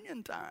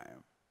reunion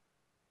time.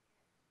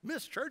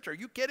 Miss church, are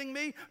you kidding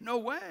me? No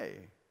way.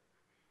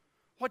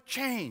 What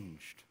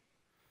changed?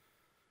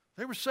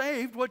 They were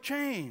saved. What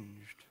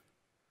changed?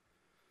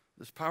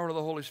 This power of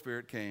the Holy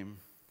Spirit came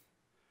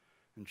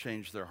and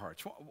changed their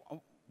hearts.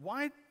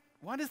 Why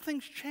do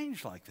things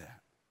change like that?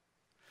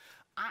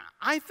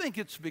 I think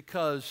it's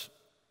because,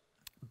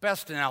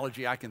 best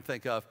analogy I can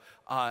think of,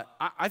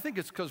 I think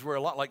it's because we're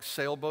a lot like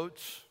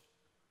sailboats.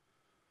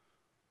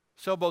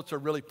 Sailboats are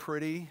really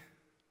pretty,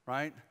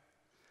 right?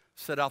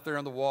 Sit out there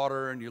in the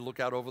water and you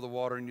look out over the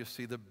water and you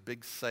see the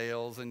big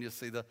sails and you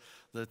see the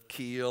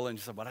keel and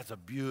you say, well, that's a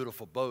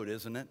beautiful boat,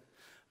 isn't it?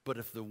 But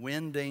if the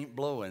wind ain't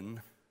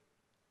blowing,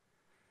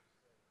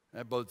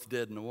 that boat's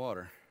dead in the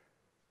water.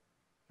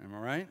 Am I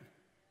right?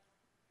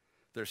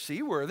 They're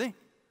seaworthy,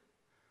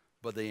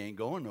 but they ain't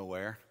going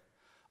nowhere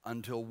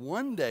until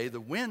one day the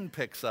wind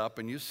picks up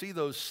and you see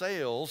those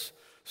sails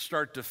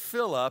start to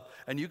fill up,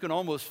 and you can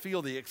almost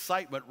feel the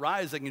excitement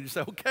rising, and you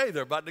say, okay,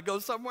 they're about to go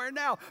somewhere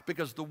now,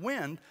 because the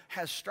wind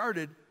has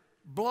started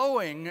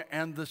blowing,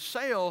 and the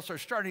sails are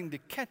starting to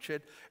catch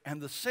it,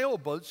 and the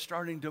sailboat's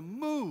starting to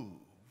move.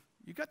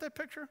 You got that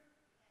picture?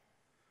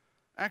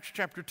 Acts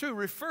chapter 2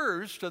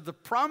 refers to the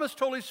promised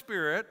Holy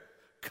Spirit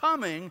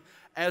coming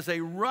as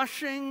a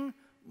rushing,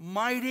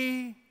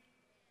 mighty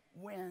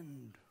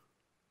wind.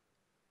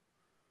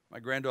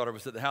 My granddaughter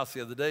was at the house the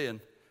other day,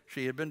 and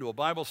she had been to a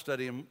Bible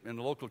study in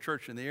a local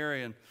church in the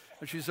area,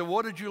 and she said,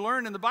 what did you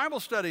learn in the Bible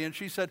study? And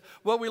she said,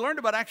 well, we learned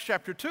about Acts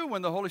chapter 2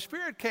 when the Holy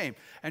Spirit came.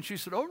 And she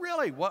said, oh,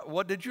 really?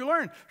 What did you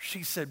learn?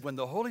 She said, when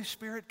the Holy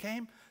Spirit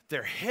came,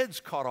 their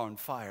heads caught on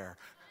fire.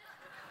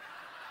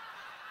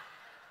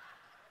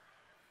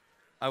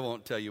 I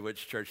won't tell you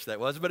which church that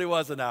was, but it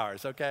wasn't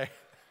ours, okay?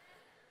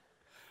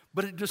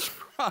 But it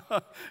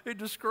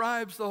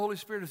describes the Holy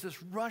Spirit as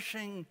this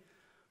rushing,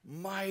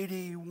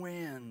 mighty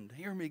wind.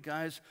 Hear me,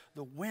 guys.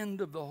 The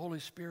wind of the Holy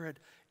Spirit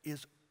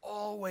is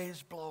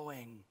always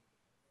blowing.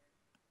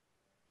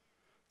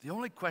 The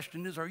only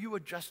question is, are you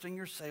adjusting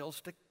your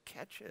sails to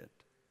catch it?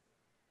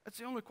 That's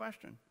the only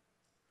question.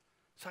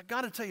 So I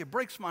got to tell you, it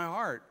breaks my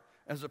heart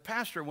as a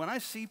pastor when I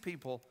see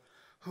people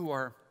who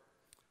want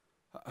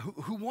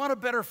a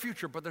better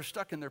future, but they're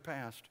stuck in their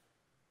past.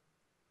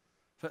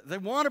 They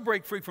want to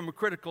break free from a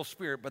critical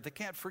spirit, but they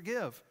can't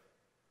forgive.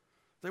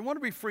 They want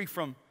to be free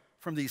from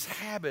these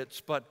habits,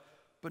 but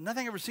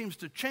nothing ever seems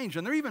to change.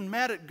 And they're even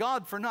mad at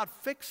God for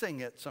not fixing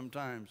it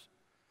sometimes.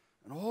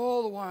 And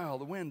all the while,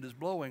 the wind is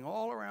blowing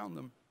all around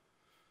them.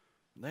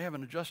 They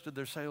haven't adjusted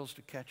their sails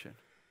to catch it.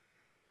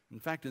 In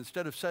fact,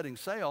 instead of setting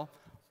sail,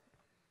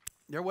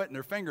 they're wetting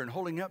their finger and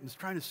holding it up and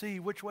trying to see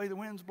which way the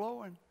wind's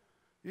blowing.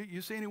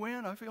 You see any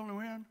wind? I feel any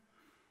wind.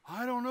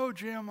 I don't know,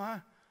 Jim.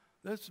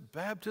 That's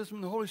baptism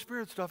in the Holy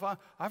Spirit stuff.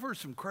 I've heard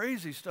some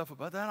crazy stuff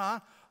about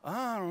that.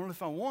 I don't know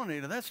if I want any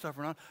of that stuff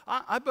or not.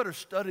 I better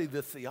study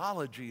the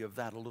theology of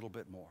that a little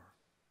bit more.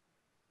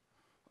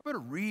 I'm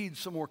going to read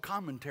some more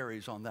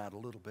commentaries on that a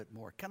little bit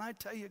more. Can I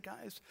tell you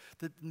guys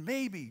that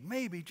maybe,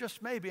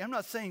 just maybe, I'm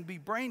not saying be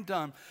brain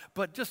dumb,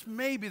 but just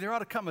maybe there ought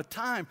to come a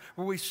time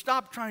where we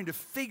stop trying to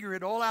figure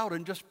it all out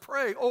and just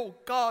pray, oh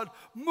God,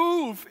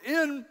 move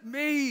in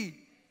me.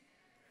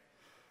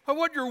 I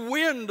want your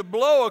wind to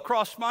blow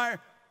across my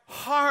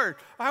heart.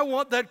 I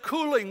want that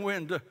cooling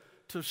wind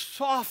to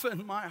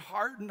soften my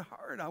hardened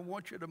heart. I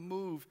want you to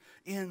move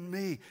in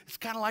me. It's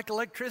kind of like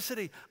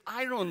electricity.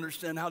 I don't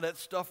understand how that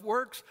stuff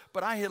works,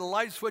 but I hit a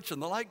light switch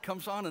and the light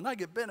comes on and I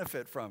get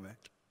benefit from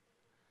it.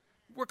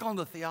 Work on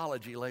the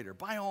theology later,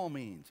 by all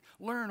means.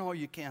 Learn all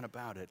you can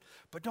about it.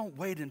 But don't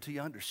wait until you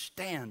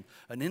understand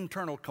an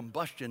internal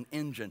combustion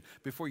engine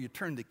before you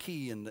turn the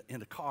key in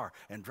the car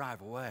and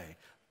drive away.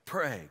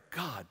 Pray,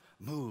 God,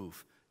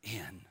 move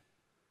in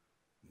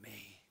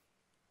me.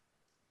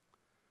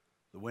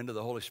 The wind of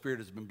the Holy Spirit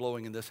has been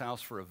blowing in this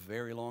house for a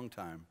very long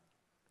time.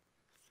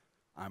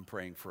 I'm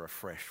praying for a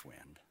fresh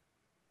wind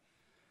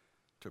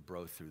to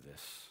blow through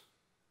this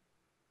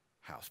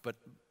house. But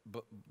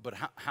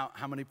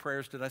how many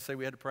prayers did I say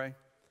we had to pray?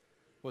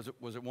 Was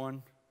it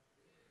one?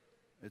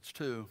 It's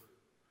two.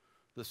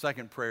 The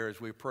second prayer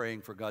is we're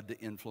praying for God to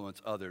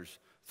influence others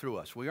through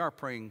us. We are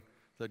praying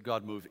that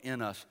God move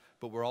in us,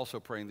 but we're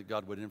also praying that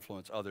God would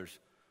influence others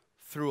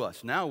through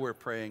us. Now we're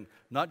praying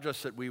not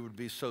just that we would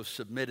be so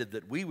submitted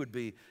that we would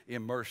be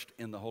immersed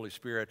in the Holy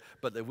Spirit,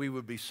 but that we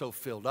would be so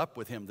filled up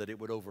with Him that it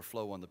would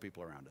overflow on the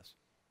people around us.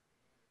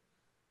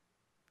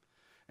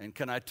 And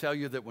can I tell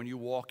you that when you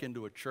walk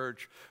into a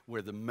church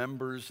where the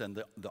members and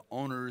the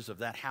owners of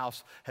that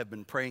house have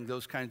been praying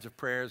those kinds of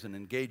prayers and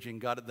engaging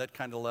God at that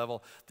kind of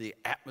level, the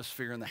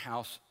atmosphere in the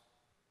house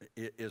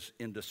is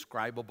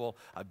indescribable.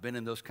 I've been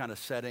in those kind of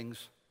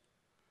settings.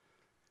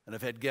 And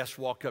I've had guests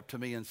walk up to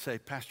me and say,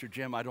 Pastor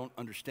Jim, I don't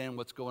understand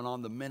what's going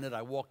on. The minute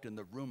I walked in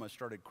the room, I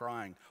started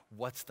crying.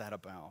 What's that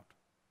about?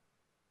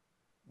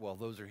 Well,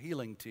 those are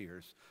healing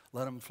tears.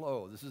 Let them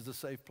flow. This is a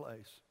safe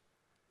place.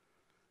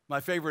 My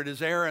favorite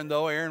is Aaron,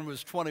 though. Aaron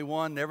was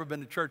 21, never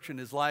been to church in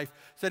his life.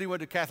 Said he went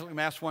to Catholic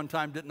Mass one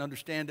time, didn't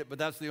understand it, but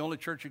that's the only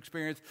church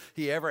experience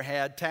he ever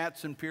had.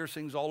 Tats and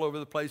piercings all over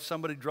the place.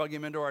 Somebody drug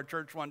him into our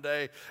church one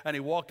day, and he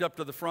walked up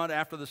to the front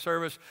after the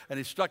service, and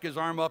he stuck his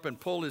arm up and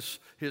pulled his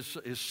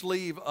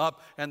sleeve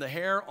up, and the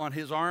hair on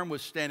his arm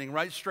was standing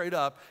right straight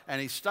up, and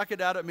he stuck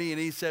it out at me,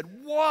 and he said,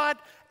 "What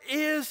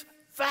is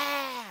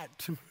that?"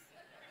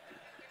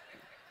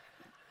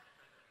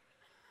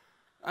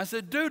 I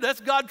said, dude,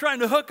 that's God trying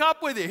to hook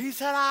up with you. He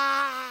said,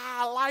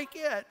 I like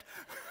it.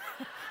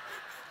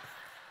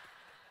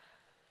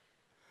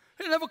 He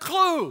didn't have a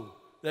clue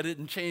that it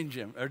didn't change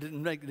him or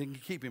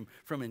didn't keep him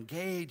from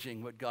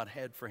engaging what God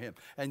had for him.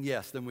 And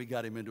yes, then we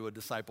got him into a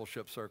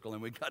discipleship circle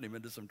and we got him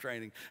into some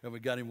training and we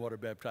got him water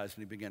baptized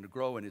and he began to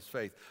grow in his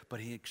faith.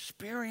 But he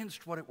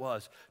experienced what it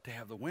was to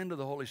have the wind of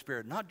the Holy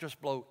Spirit not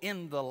just blow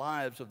in the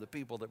lives of the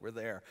people that were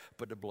there,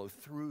 but to blow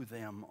through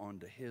them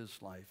onto his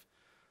life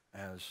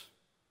as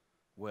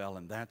well.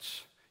 And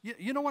that's,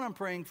 you know what I'm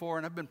praying for?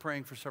 And I've been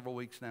praying for several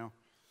weeks now.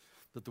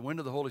 That the wind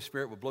of the Holy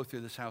Spirit would blow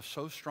through this house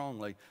so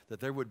strongly that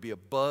there would be a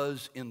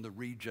buzz in the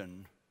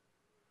region.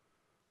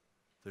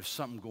 There's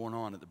something going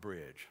on at the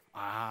bridge.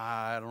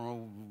 I don't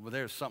know, but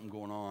there's something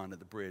going on at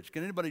the bridge.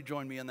 Can anybody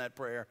join me in that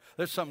prayer?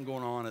 There's something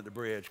going on at the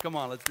bridge. Come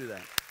on, let's do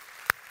that.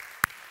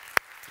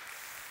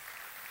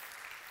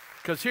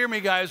 Because hear me,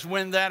 guys,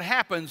 when that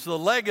happens, the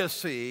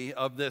legacy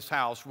of this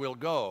house will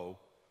go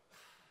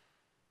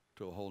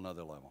to a whole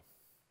nother level.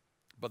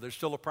 But there's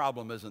still a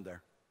problem, isn't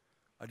there?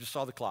 I just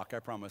saw the clock. I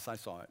promise I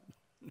saw it.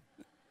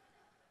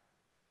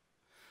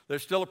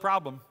 There's still a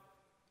problem.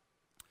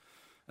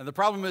 And the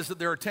problem is that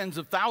there are tens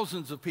of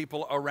thousands of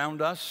people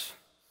around us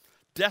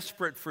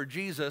desperate for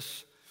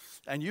Jesus,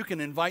 and you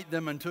can invite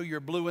them until you're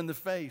blue in the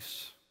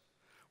face.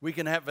 We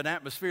can have an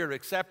atmosphere of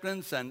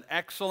acceptance and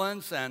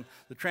excellence and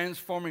the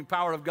transforming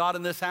power of God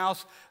in this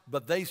house,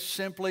 but they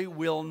simply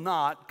will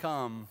not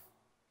come.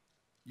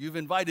 You've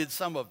invited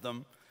some of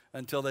them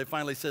until they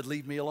finally said,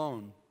 leave me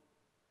alone.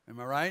 Am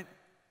I right?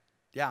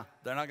 Yeah,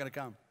 they're not going to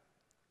come.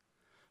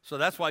 So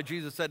that's why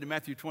Jesus said in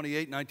Matthew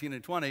 28, 19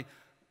 and 20,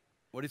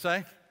 what did he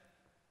say?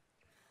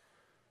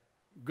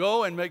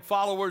 Go and make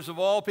followers of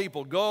all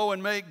people. Go.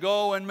 What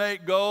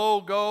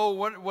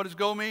does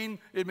go mean?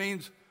 It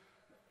means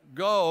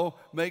go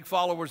make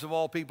followers of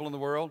all people in the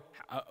world.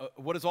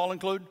 What does all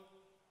include?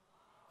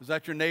 Is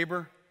that your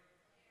neighbor?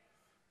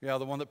 Yeah,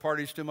 the one that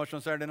parties too much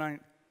on Saturday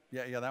night?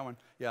 Yeah, that one.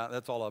 Yeah,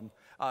 that's all of them.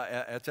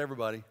 That's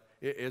everybody.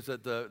 Is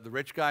it the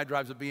rich guy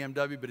drives a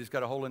BMW, but he's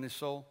got a hole in his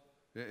soul?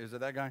 Is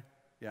it that guy?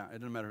 Yeah, it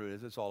doesn't matter who it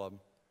is. It's all of them.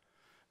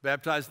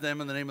 Baptize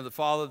them in the name of the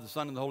Father, the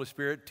Son, and the Holy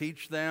Spirit.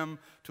 Teach them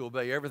to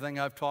obey everything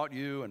I've taught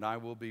you, and I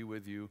will be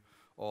with you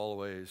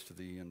always to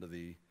the end of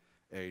the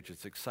age.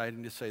 It's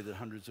exciting to say that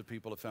hundreds of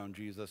people have found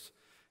Jesus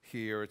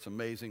here. It's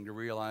amazing to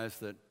realize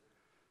that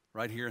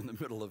right here in the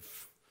middle of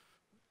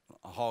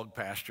a hog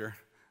pasture,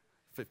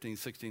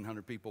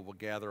 1,600 people will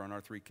gather on our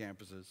 3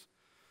 campuses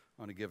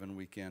on a given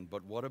weekend.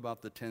 But what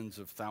about the tens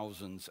of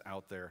thousands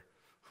out there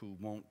who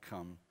won't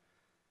come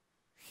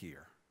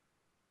here?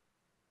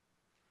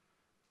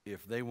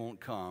 if they won't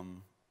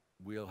come,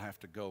 we'll have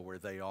to go where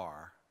they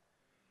are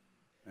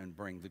and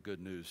bring the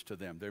good news to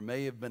them. There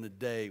may have been a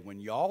day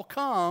when y'all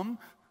come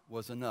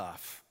was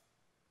enough,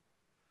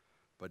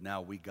 but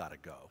now we got to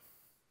go.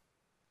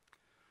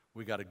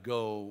 We got to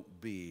go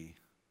be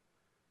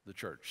the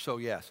church. So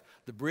yes,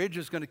 the bridge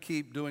is going to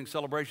keep doing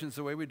celebrations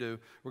the way we do.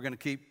 We're going to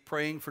keep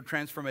praying for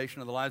transformation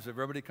of the lives of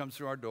everybody who comes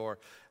through our door.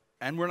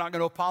 And we're not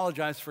going to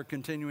apologize for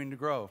continuing to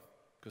grow,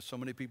 because so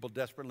many people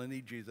desperately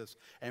need Jesus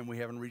and we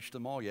haven't reached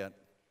them all yet.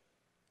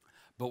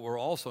 But we're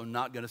also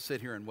not going to sit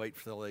here and wait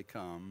till they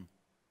come.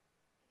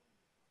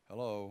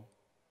 Hello.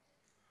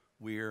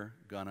 We're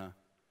going to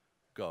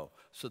go.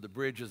 So the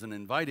bridge is an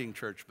inviting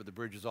church, but the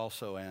bridge is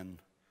also an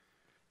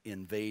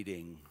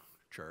invading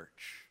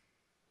church.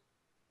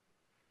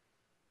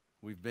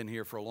 We've been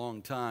here for a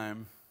long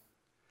time.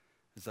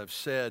 As I've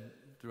said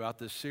throughout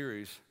this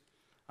series,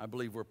 I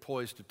believe we're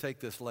poised to take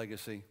this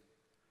legacy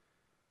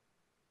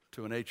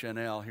to an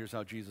HNL. Here's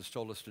how Jesus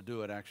told us to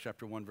do it. Acts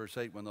chapter 1, verse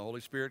 8. When the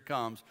Holy Spirit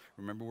comes,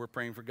 remember we're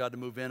praying for God to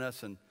move in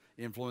us and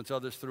influence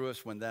others through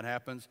us. When that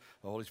happens,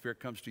 the Holy Spirit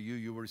comes to you.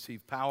 You will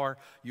receive power.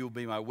 You will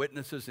be my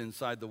witnesses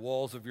inside the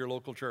walls of your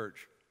local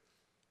church.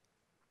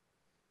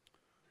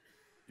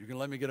 You can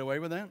let me get away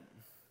with that?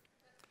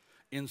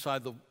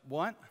 Inside the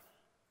what?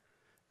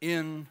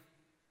 In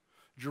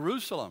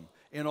Jerusalem,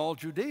 in all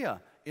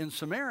Judea, in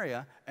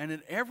Samaria, and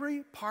in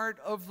every part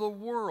of the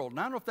world.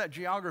 Now, I don't know if that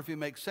geography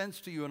makes sense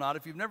to you or not.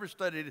 If you've never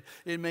studied it,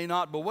 it may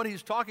not. But what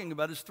he's talking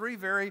about is three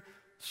very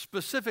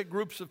specific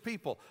groups of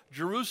people.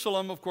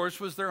 Jerusalem, of course,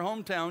 was their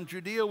hometown.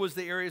 Judea was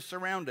the area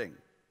surrounding,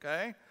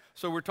 okay?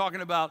 So we're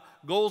talking about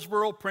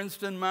Goldsboro,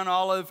 Princeton, Mount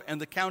Olive, and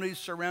the counties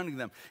surrounding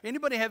them.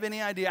 Anybody have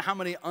any idea how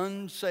many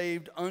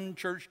unsaved,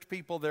 unchurched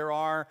people there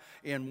are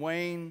in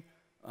Wayne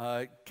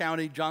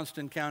County,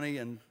 Johnston County,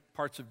 and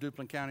parts of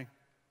Duplin County?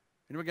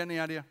 Anybody got any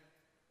idea?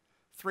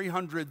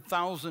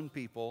 300,000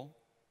 people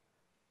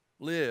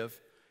live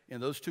in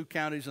those two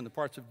counties and the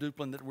parts of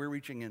Duplin that we're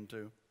reaching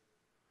into.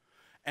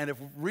 And if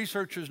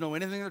researchers know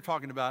anything they're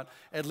talking about,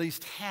 at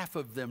least half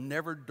of them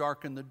never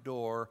darken the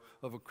door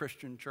of a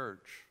Christian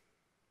church.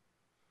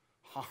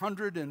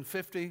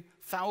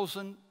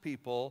 150,000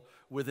 people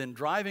within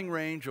driving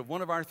range of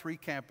one of our three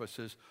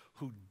campuses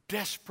who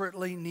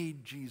desperately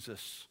need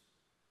Jesus.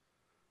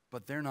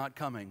 But they're not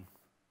coming,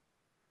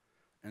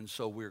 and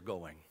so we're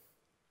going.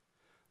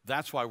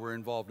 That's why we're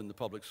involved in the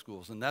public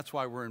schools, and that's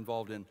why we're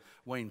involved in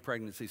Wayne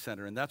Pregnancy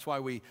Center, and that's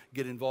why we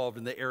get involved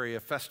in the area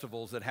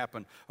festivals that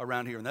happen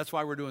around here, and that's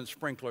why we're doing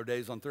sprinkler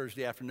days on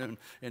Thursday afternoon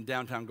in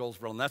downtown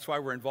Goldsboro, and that's why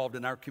we're involved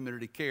in our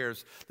community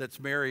cares that's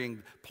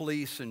marrying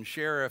police and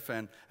sheriff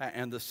and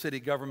the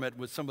city government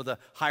with some of the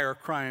higher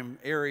crime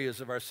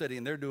areas of our city,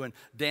 and they're doing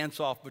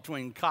dance-off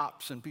between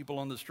cops and people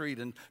on the street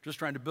and just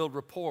trying to build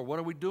rapport. What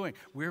are we doing?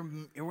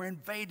 We're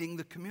invading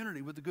the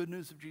community with the good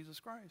news of Jesus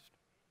Christ.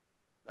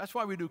 That's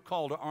why we do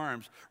call to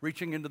arms,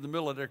 reaching into the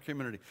middle of their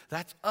community.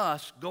 That's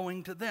us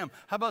going to them.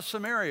 How about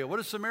Samaria? What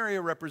does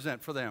Samaria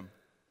represent for them?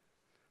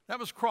 That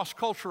was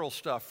cross-cultural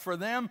stuff. For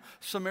them,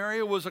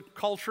 Samaria was a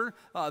culture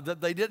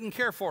that they didn't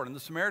care for, and the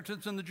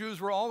Samaritans and the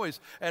Jews were always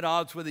at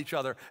odds with each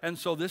other. And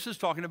so this is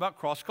talking about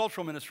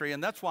cross-cultural ministry,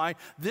 and that's why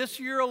this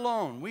year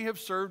alone we have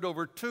served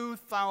over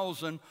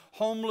 2,000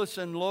 homeless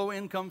and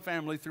low-income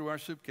families through our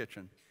soup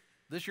kitchen.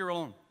 This year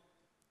alone.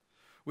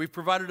 We've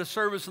provided a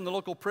service in the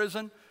local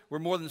prison where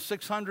more than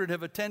 600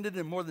 have attended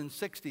and more than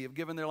 60 have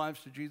given their lives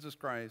to Jesus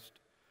Christ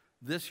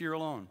this year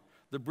alone.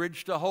 The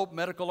Bridge to Hope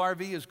Medical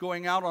RV is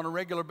going out on a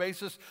regular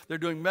basis. They're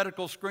doing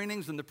medical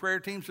screenings, and the prayer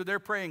teams are there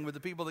praying with the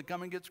people that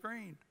come and get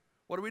screened.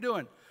 What are we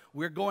doing?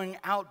 We're going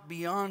out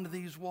beyond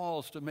these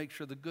walls to make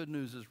sure the good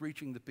news is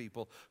reaching the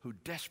people who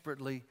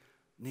desperately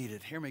need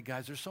it. Hear me,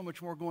 guys. There's so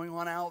much more going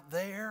on out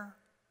there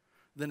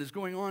than is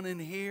going on in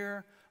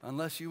here.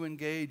 Unless you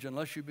engage,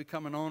 unless you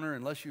become an owner,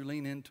 unless you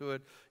lean into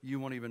it, you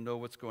won't even know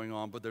what's going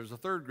on. But there's a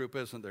third group,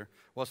 isn't there?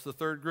 What's the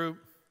third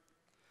group?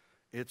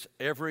 It's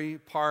every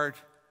part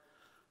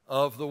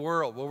of the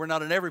world. Well, we're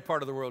not in every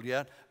part of the world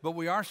yet, but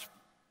we are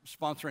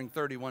sponsoring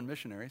 31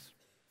 missionaries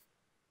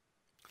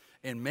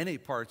in many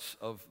parts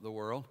of the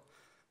world.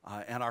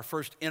 And our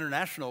first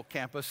international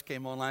campus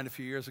came online a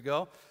few years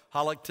ago.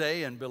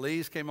 Halicte and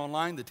Belize came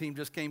online. The team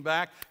just came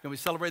back. Can we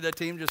celebrate that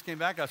team just came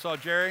back? I saw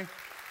Jerry.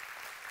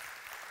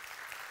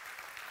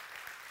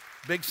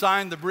 Big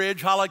sign, the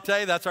Bridge,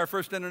 Halicte, that's our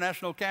first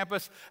international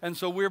campus. And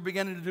so we're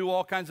beginning to do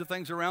all kinds of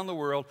things around the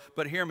world.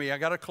 But hear me, I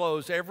got to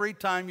close. Every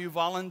time you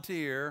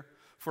volunteer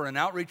for an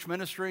outreach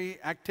ministry,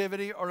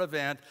 activity, or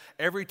event,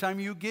 every time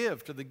you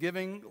give to the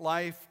Giving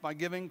Life by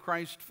Giving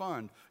Christ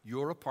Fund,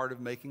 you're a part of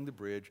making the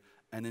Bridge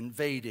an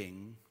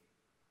invading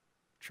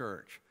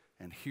church.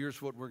 And here's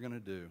what we're going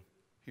to do.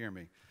 Hear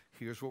me.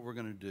 Here's what we're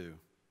going to do.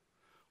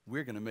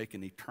 We're going to make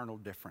an eternal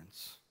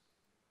difference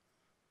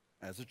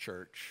as a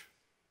church.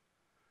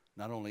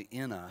 Not only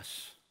in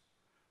us,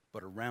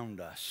 but around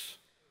us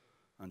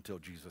until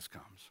Jesus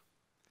comes.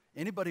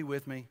 Anybody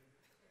with me?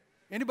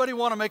 Anybody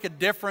want to make a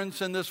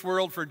difference in this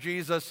world for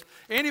Jesus?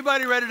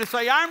 Anybody ready to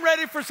say, I'm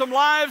ready for some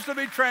lives to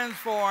be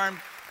transformed?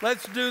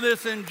 Let's do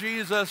this in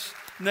Jesus'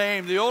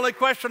 name. The only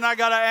question I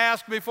got to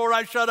ask before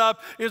I shut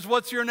up is,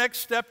 what's your next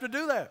step to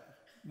do that?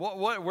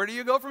 Where do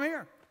you go from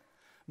here?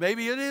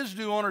 Maybe it is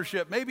new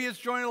ownership. Maybe it's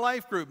join a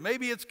life group.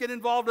 Maybe it's get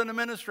involved in a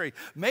ministry.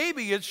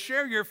 Maybe it's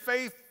share your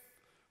faith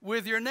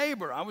with your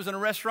neighbor. I was in a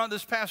restaurant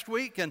this past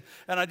week, and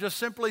I just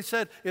simply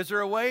said, is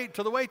there a way,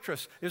 to the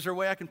waitress, is there a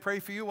way I can pray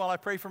for you while I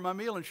pray for my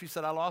meal? And she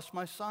said, I lost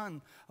my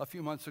son a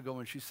few months ago.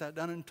 And she sat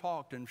down and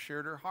talked and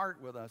shared her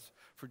heart with us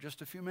for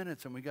just a few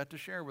minutes. And we got to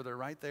share with her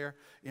right there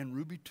in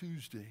Ruby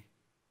Tuesday.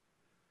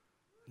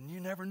 And you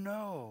never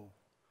know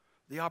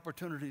the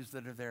opportunities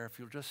that are there if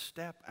you'll just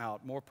step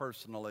out more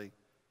personally.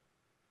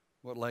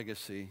 What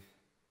legacy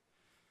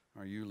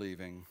are you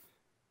leaving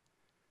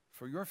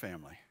for your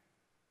family,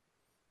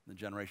 the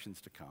generations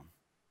to come,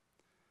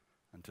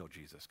 until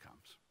Jesus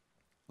comes?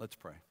 Let's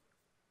pray.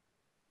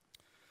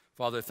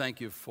 Father, thank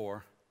you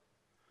for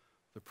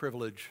the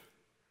privilege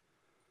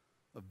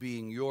of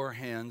being your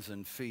hands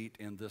and feet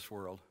in this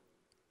world.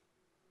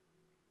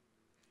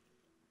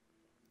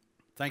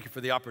 Thank you for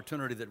the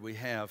opportunity that we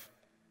have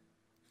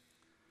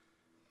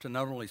to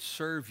not only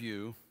serve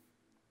you,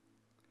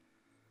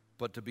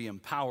 but to be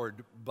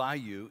empowered by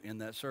you in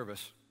that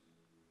service.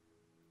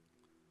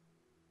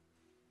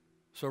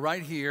 So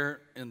right here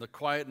in the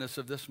quietness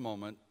of this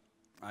moment,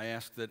 I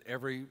ask that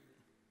every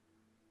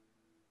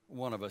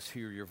one of us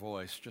hear your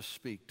voice. Just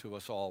speak to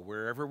us all,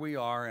 wherever we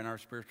are in our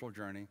spiritual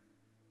journey.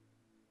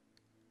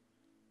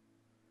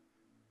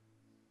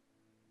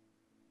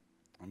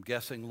 I'm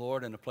guessing,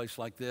 Lord, in a place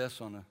like this,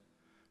 on a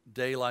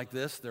day like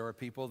this, there are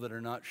people that are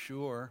not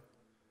sure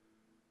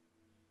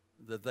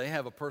that they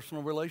have a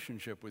personal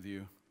relationship with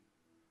you.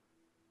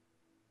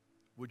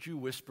 Would you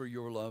whisper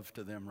your love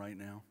to them right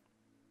now?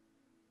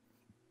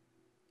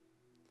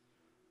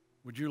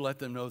 Would you let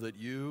them know that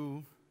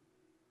you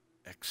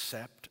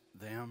accept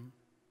them?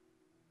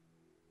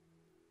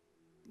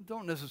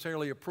 Don't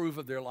necessarily approve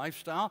of their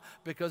lifestyle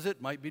because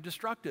it might be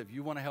destructive.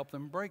 You want to help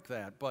them break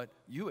that, but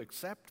you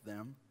accept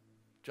them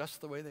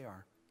just the way they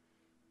are.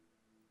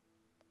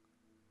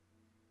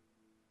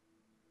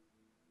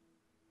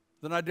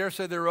 Then I dare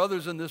say there are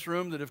others in this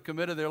room that have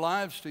committed their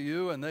lives to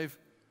you and they've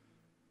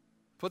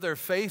put their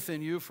faith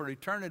in you for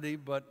eternity,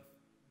 but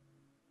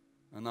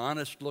an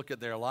honest look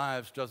at their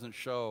lives doesn't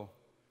show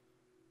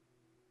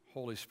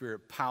Holy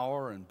Spirit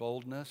power and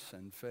boldness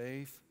and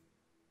faith.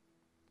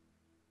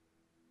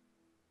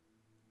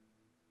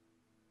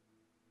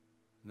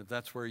 And if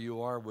that's where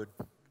you are,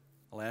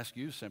 I'll ask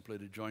you simply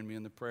to join me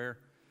in the prayer.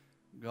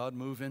 God,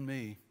 move in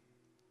me.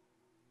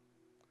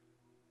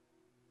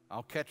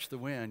 I'll catch the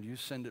wind. You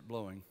send it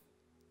blowing.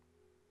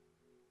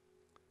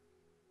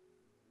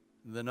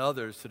 And then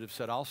others that have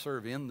said, I'll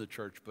serve in the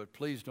church, but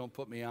please don't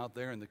put me out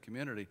there in the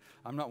community.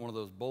 I'm not one of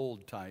those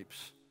bold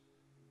types.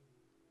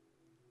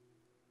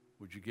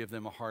 Would you give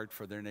them a heart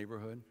for their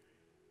neighborhood,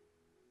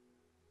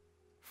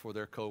 for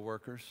their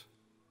coworkers,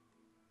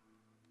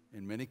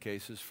 in many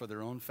cases for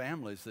their own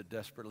families that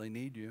desperately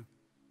need you?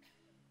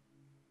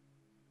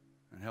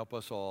 And help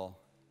us all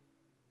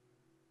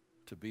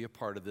to be a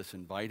part of this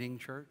inviting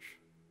church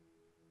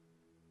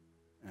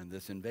and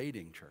this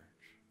invading church.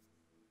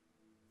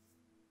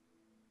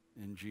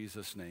 In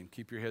Jesus' name.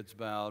 Keep your heads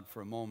bowed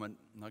for a moment.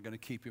 I'm not going to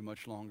keep you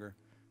much longer.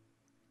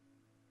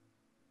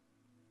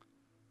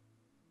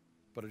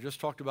 But I just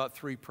talked about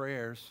 3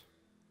 prayers.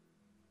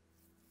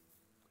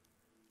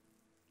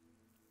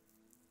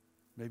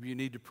 Maybe you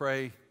need to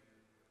pray,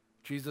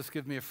 Jesus,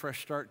 give me a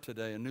fresh start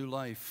today, a new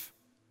life.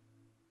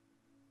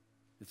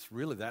 It's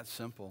really that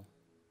simple.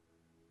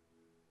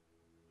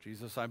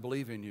 Jesus, I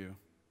believe in you.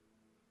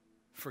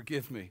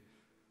 Forgive me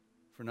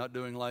for not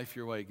doing life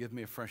your way. Give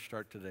me a fresh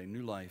start today,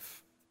 new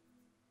life.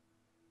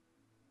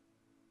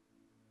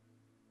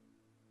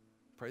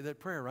 Pray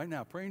that prayer right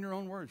now. Pray in your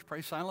own words.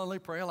 Pray silently,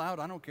 pray aloud.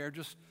 I don't care.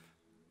 Just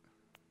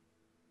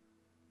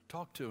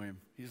talk to him.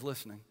 He's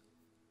listening.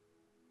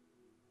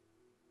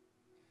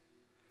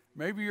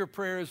 Maybe your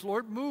prayer is,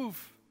 Lord,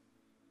 move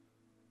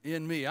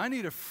in me. I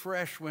need a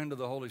fresh wind of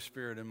the Holy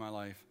Spirit in my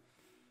life.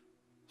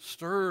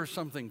 Stir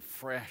something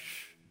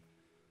fresh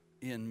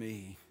in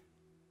me.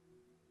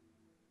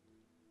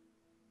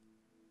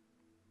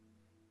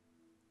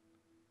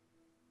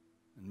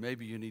 And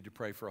maybe you need to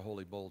pray for a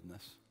holy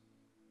boldness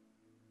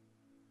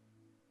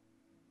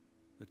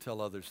to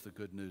tell others the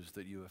good news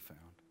that you have found.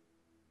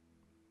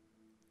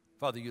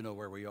 Father, you know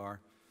where we are.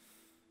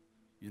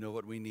 You know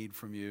what we need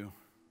from you.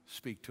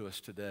 Speak to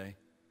us today.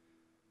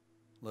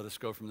 Let us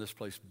go from this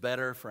place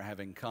better for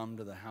having come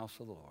to the house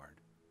of the Lord.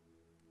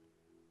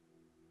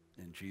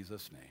 In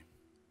Jesus' name,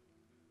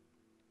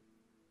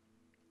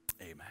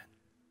 amen.